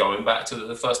 going back to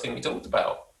the first thing we talked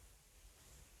about,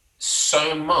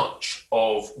 so much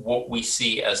of what we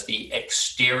see as the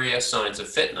exterior signs of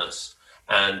fitness,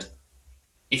 and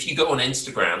if you go on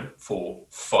Instagram for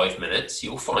 5 minutes,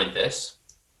 you'll find this.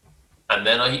 And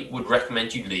then I would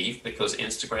recommend you leave because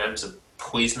Instagram is a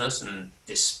poisonous and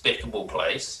despicable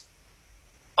place.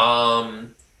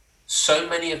 So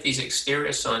many of these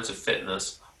exterior signs of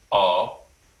fitness are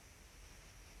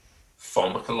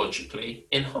pharmacologically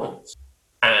enhanced.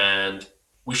 And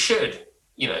we should,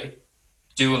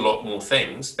 do a lot more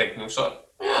things, thinking like,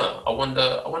 I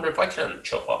wonder if I can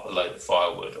chop up a load of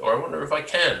firewood, or I wonder if I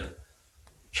can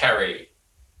carry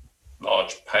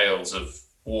large pails of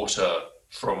water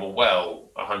from a well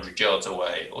 100 yards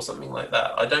away, or something like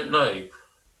that. I don't know.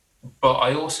 But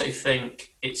I also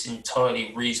think it's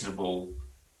entirely reasonable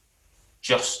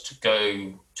just to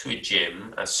go to a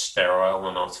gym, as sterile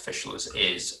and artificial as it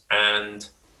is, and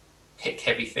pick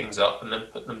heavy things up and then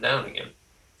put them down again.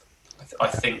 I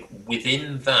think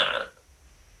within that,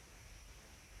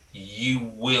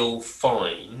 you will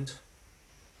find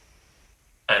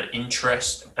an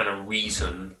interest and a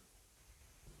reason,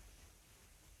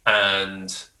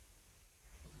 and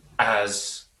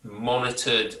as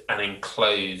monitored and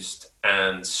enclosed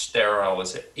and sterile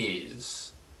as it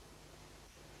is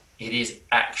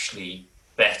actually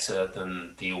better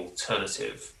than the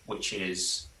alternative, which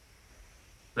is,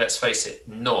 let's face it,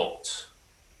 not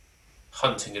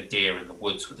hunting a deer in the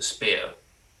woods with a spear.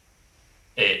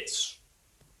 It's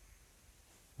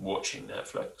watching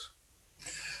Netflix.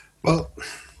 Well,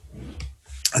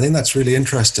 I think that's really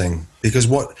interesting because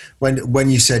when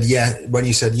you said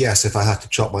yes, if I had to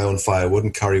chop my own firewood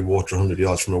and carry water 100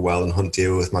 yards from a well and hunt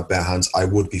deer with my bare hands, I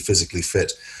would be physically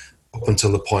fit up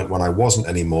until the point when I wasn't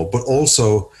anymore. But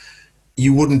also,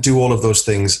 you wouldn't do all of those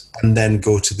things and then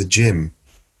go to the gym.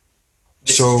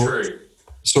 This is true.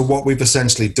 So what we've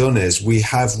essentially done is we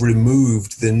have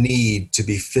removed the need to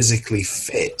be physically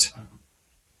fit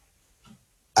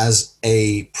as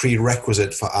a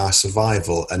prerequisite for our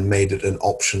survival and made it an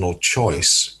optional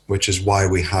choice, which is why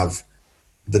we have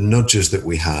the nudges that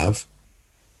we have,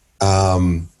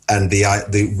 and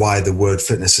why the word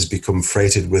fitness has become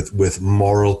freighted with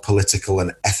moral, political,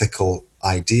 and ethical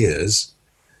ideas.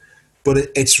 But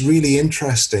it's really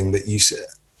interesting that you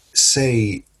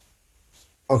say,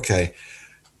 okay,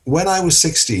 when I was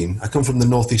 16, I come from the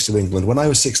northeast of England. When I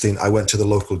was 16, I went to the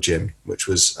local gym, which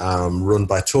was run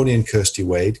by Tony and Kirsty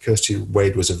Wade. Kirsty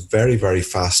Wade was a very, very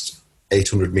fast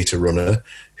 800-meter runner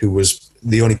who was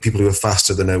the only people who were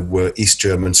faster than her were East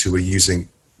Germans who were using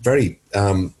very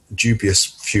dubious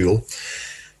fuel.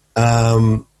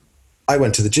 I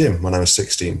went to the gym when I was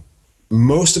 16.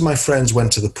 Most of my friends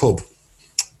went to the pub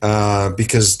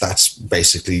because that's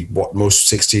basically what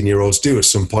most 16-year-olds do at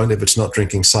some point. If it's not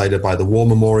drinking cider by the War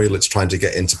Memorial, it's trying to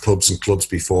get into pubs and clubs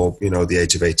before, the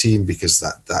age of 18, because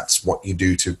that's what you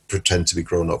do to pretend to be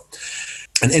grown up.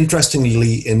 And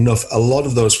interestingly enough, a lot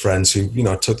of those friends who,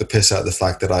 took the piss out of the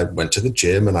fact that I went to the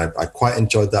gym and I quite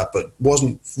enjoyed that, but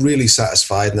wasn't really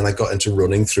satisfied. And then I got into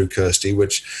running through Kirsty,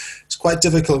 which is quite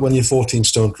difficult when you're 14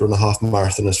 stone to run a half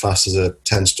marathon as fast as a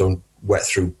 10 stone wet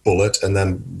through bullet. And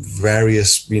then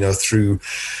various, through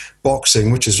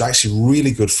boxing, which is actually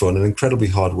really good fun and incredibly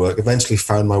hard work. Eventually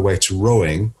found my way to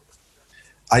rowing.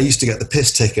 I used to get the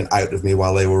piss taken out of me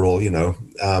while they were all,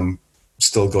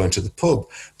 still going to the pub.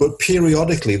 But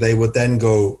periodically they would then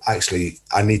go, actually,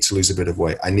 I need to lose a bit of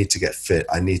weight. I need to get fit.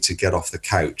 I need to get off the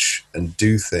couch and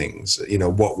do things.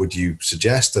 What would you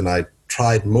suggest? And I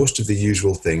tried most of the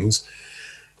usual things,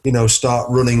 start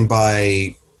running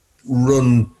by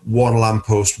run one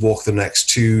lamppost, walk the next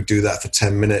two, do that for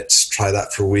 10 minutes, try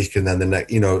that for a week. And then the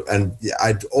next, and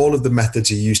all of the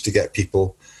methods you use to get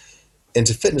people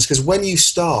into fitness. Because when you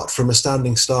start from a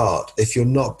standing start, if you're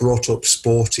not brought up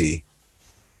sporty,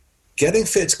 getting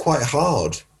fit's quite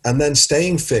hard, and then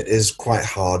staying fit is quite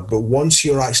hard. But once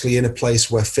you're actually in a place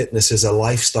where fitness is a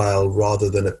lifestyle rather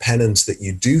than a penance that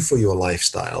you do for your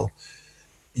lifestyle,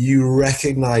 you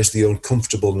recognize the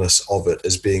uncomfortableness of it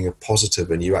as being a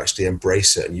positive, and you actually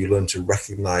embrace it, and you learn to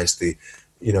recognize the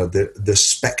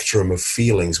spectrum of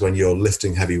feelings when you're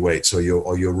lifting heavy weights or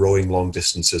you're rowing long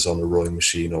distances on a rowing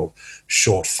machine or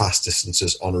short, fast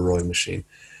distances on a rowing machine.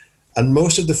 And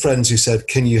most of the friends who said,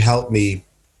 can you help me,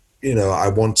 I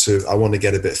want to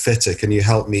get a bit fitter. Can you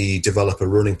help me develop a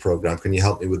running program? Can you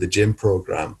help me with the gym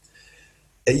program?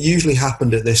 It usually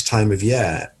happened at this time of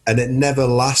year, and it never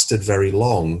lasted very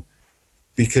long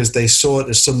because they saw it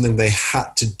as something they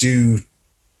had to do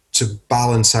to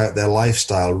balance out their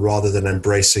lifestyle rather than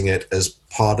embracing it as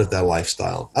part of their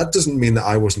lifestyle. That doesn't mean that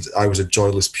I was a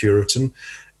joyless Puritan.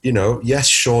 Yes,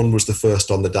 Sean was the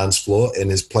first on the dance floor in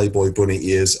his Playboy bunny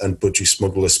ears and budgie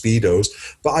smuggler Speedos,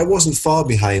 but I wasn't far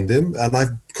behind him, and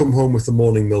I've come home with the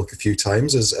morning milk a few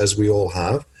times, as we all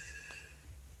have.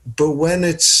 But when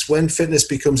fitness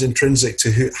becomes intrinsic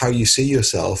to how you see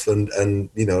yourself, and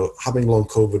having long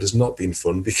COVID has not been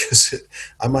fun because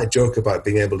I might joke about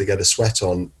being able to get a sweat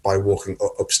on by walking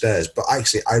upstairs, but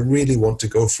actually I really want to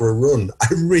go for a run. I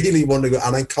really want to go,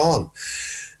 and I can't.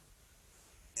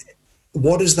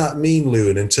 What does that mean,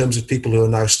 Lewin, in terms of people who are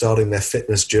now starting their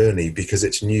fitness journey because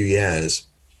it's New Year's?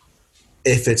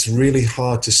 If it's really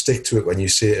hard to stick to it when you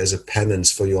see it as a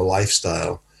penance for your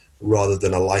lifestyle rather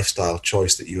than a lifestyle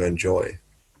choice that you enjoy?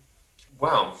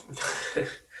 Well,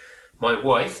 my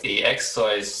wife, the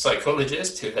exercise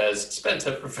psychologist who has spent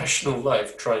her professional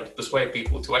life trying to persuade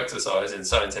people to exercise in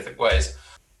scientific ways,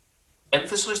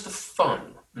 emphasised the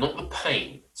fun, not the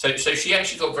pain. So she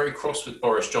actually got very cross with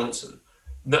Boris Johnson.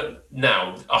 No,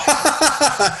 now I'm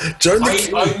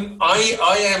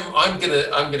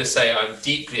gonna say I'm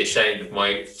deeply ashamed of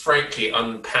my frankly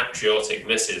unpatriotic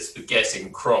missus for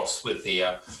getting cross with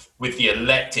the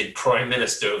elected prime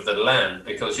minister of the land,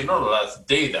 because you're not allowed to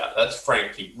do that. That's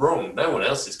frankly wrong. No one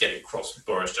else is getting cross with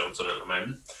Boris Johnson at the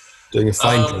moment. Doing a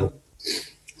fine job.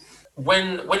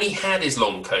 When he had his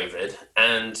long COVID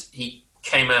and he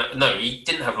came out, no, he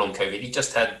didn't have long COVID, he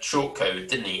just had short COVID,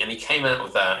 didn't he? And he came out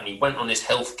of that and he went on his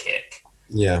health kick.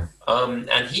 Yeah.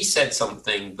 And he said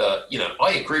something that,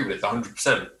 I agree with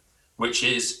 100%, which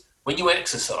is when you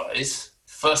exercise,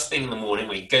 first thing in the morning,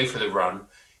 when you go for the run,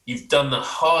 you've done the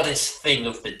hardest thing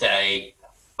of the day,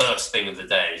 first thing of the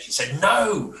day. She said,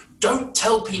 no, don't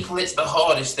tell people it's the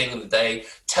hardest thing of the day.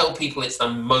 Tell people it's the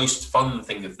most fun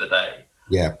thing of the day.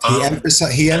 Yeah,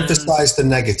 he emphasized the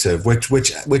negative, which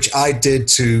I did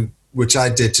to draw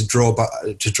out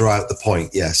the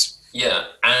point. Yes. Yeah,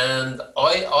 and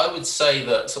I would say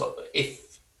that sort of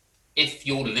if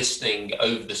you're listening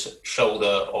over the shoulder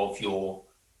of your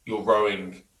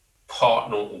rowing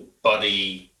partner or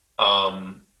buddy,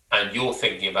 and you're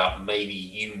thinking about maybe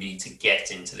you need to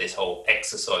get into this whole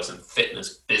exercise and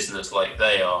fitness business like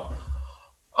they are,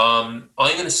 I'm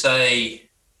going to say,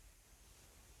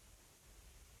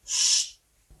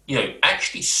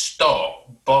 actually start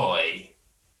by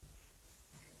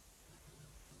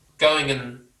going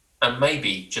and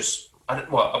maybe just, I'm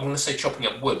going to say chopping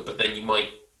up wood, but then you might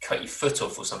cut your foot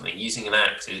off or something. Using an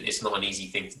axe, it's not an easy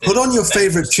thing to do. Put on your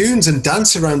favourite tunes and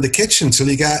dance around the kitchen till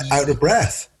you get out of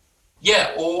breath.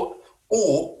 Yeah, or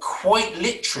quite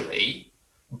literally,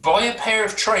 buy a pair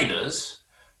of trainers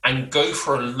and go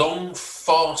for a long,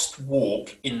 fast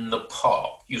walk in the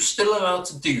park. You're still allowed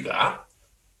to do that.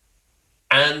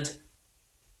 And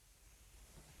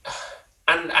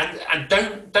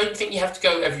don't think you have to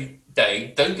go every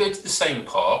day. Don't go to the same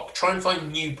park. Try and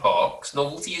find new parks.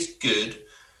 Novelty is good.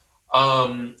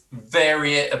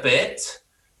 Vary it a bit.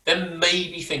 Then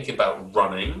maybe think about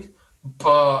running.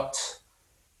 But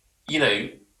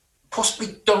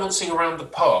possibly dancing around the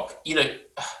park. It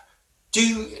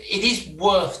is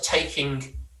worth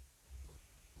taking,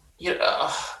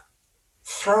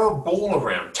 throw a ball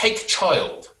around, take a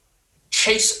child.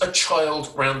 Chase a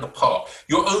child around the park.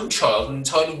 Your own child, an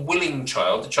entirely willing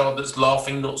child, a child that's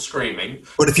laughing, not screaming.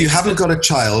 But if you haven't got a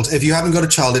child,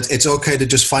 it's okay to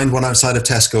just find one outside of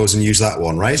Tesco's and use that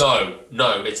one, right?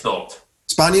 No, it's not.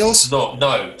 Spaniels?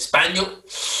 No. Spaniel.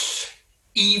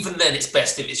 Even then, it's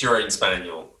best if it's your own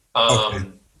spaniel.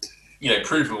 Okay.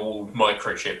 Provable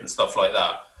microchip and stuff like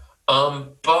that.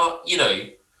 But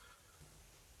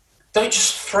don't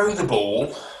just throw the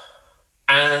ball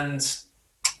and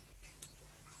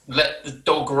let the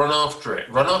dog run after it.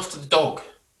 Run after the dog.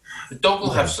 The dog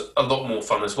will have a lot more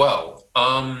fun as well.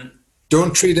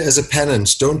 Don't treat it as a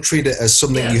penance. Don't treat it as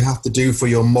something you have to do for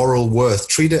your moral worth.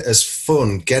 Treat it as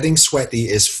fun. Getting sweaty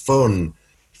is fun.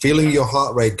 Feeling your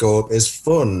heart rate go up is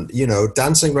fun.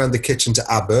 Dancing around the kitchen to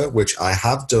ABBA, which I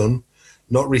have done,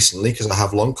 not recently because I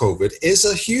have long COVID, is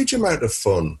a huge amount of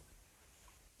fun.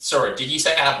 Sorry, did you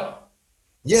say ABBA?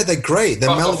 Yeah, they're great.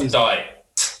 They're melodies.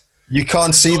 You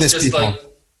can't see this, people.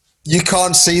 You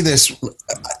can't see this,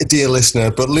 dear listener,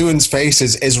 but Lewin's face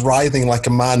is writhing like a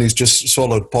man who's just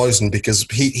swallowed poison because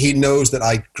he knows that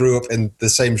I grew up in the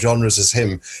same genres as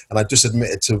him, and I just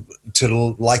admitted to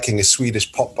liking a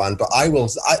Swedish pop band. But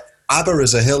ABBA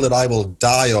is a hill that I will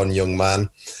die on, young man.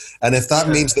 And if that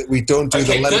means that we don't do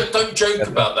don't joke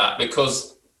about that,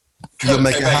 because Kurt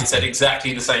Cobain said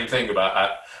exactly the same thing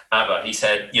about ABBA. He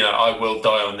said, I will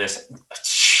die on this.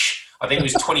 I think he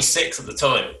was 26 at the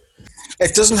time.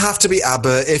 It doesn't have to be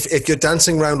ABBA. If you're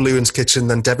dancing around Lewin's kitchen,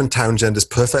 then Devon Townsend is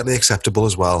perfectly acceptable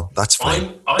as well. That's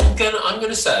fine. I'm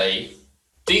gonna say,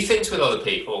 do things with other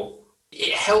people.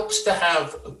 It helps to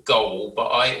have a goal, but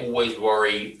I always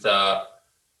worry that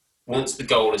once the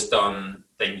goal is done,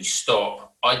 then you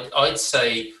stop. I'd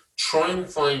say try and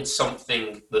find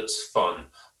something that's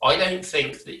fun. I don't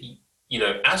think that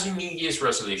as a New Year's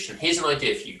resolution, here's an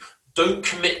idea for you: don't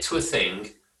commit to a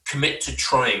thing. Commit to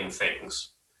trying things.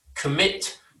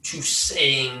 Commit to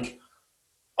saying,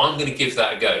 I'm going to give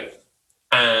that a go,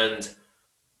 and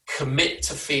commit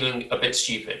to feeling a bit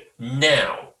stupid.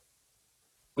 Now,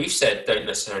 we've said don't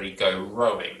necessarily go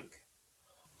rowing.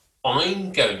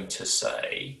 I'm going to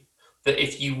say that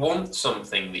if you want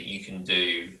something that you can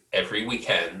do every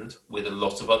weekend with a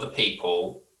lot of other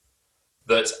people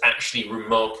that's actually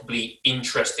remarkably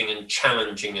interesting and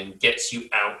challenging and gets you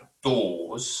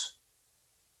outdoors,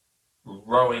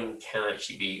 rowing can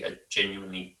actually be a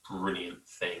genuinely brilliant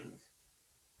thing.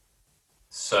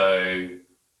 So,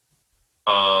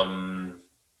 and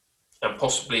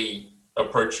possibly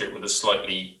approach it with a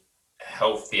slightly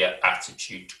healthier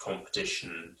attitude to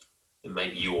competition than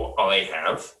maybe you or I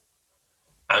have.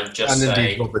 And just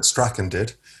indeed Robert Strachan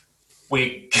did.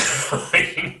 We're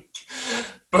going...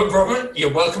 But Robert,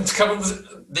 you're welcome to come on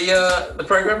the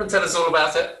program and tell us all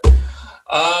about it.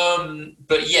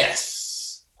 But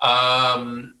yes,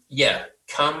 come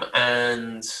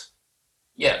and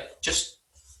just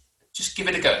give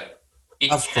it a go.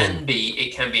 It can be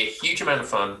a huge amount of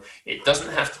fun. It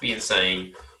doesn't have to be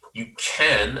insane. You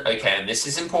can, and this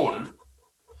is important,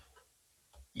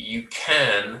 you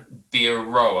can be a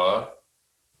rower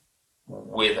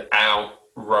without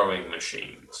rowing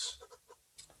machines.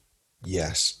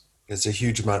 Yes, it's a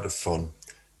huge amount of fun.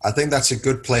 I think that's a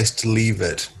good place to leave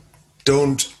it.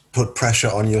 Don't put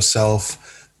pressure on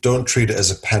yourself. Don't treat it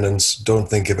as a penance. Don't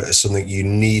think of it as something you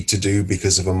need to do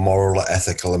because of a moral or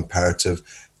ethical imperative.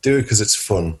 Do it because it's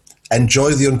fun.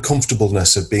 Enjoy the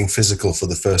uncomfortableness of being physical for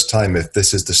the first time if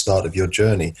this is the start of your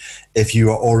journey. If you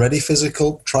are already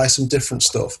physical, try some different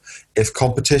stuff. If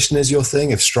competition is your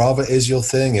thing, if Strava is your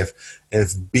thing, if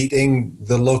beating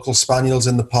the local spaniels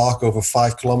in the park over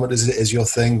 5 kilometers is your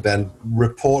thing, then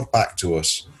report back to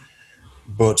us.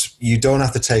 But you don't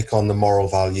have to take on the moral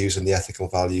values and the ethical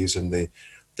values and the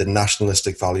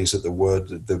nationalistic values that the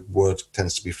word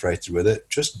tends to be freighted with it.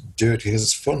 Just do it because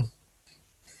it's fun.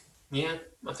 Yeah,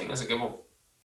 I think that's a good one.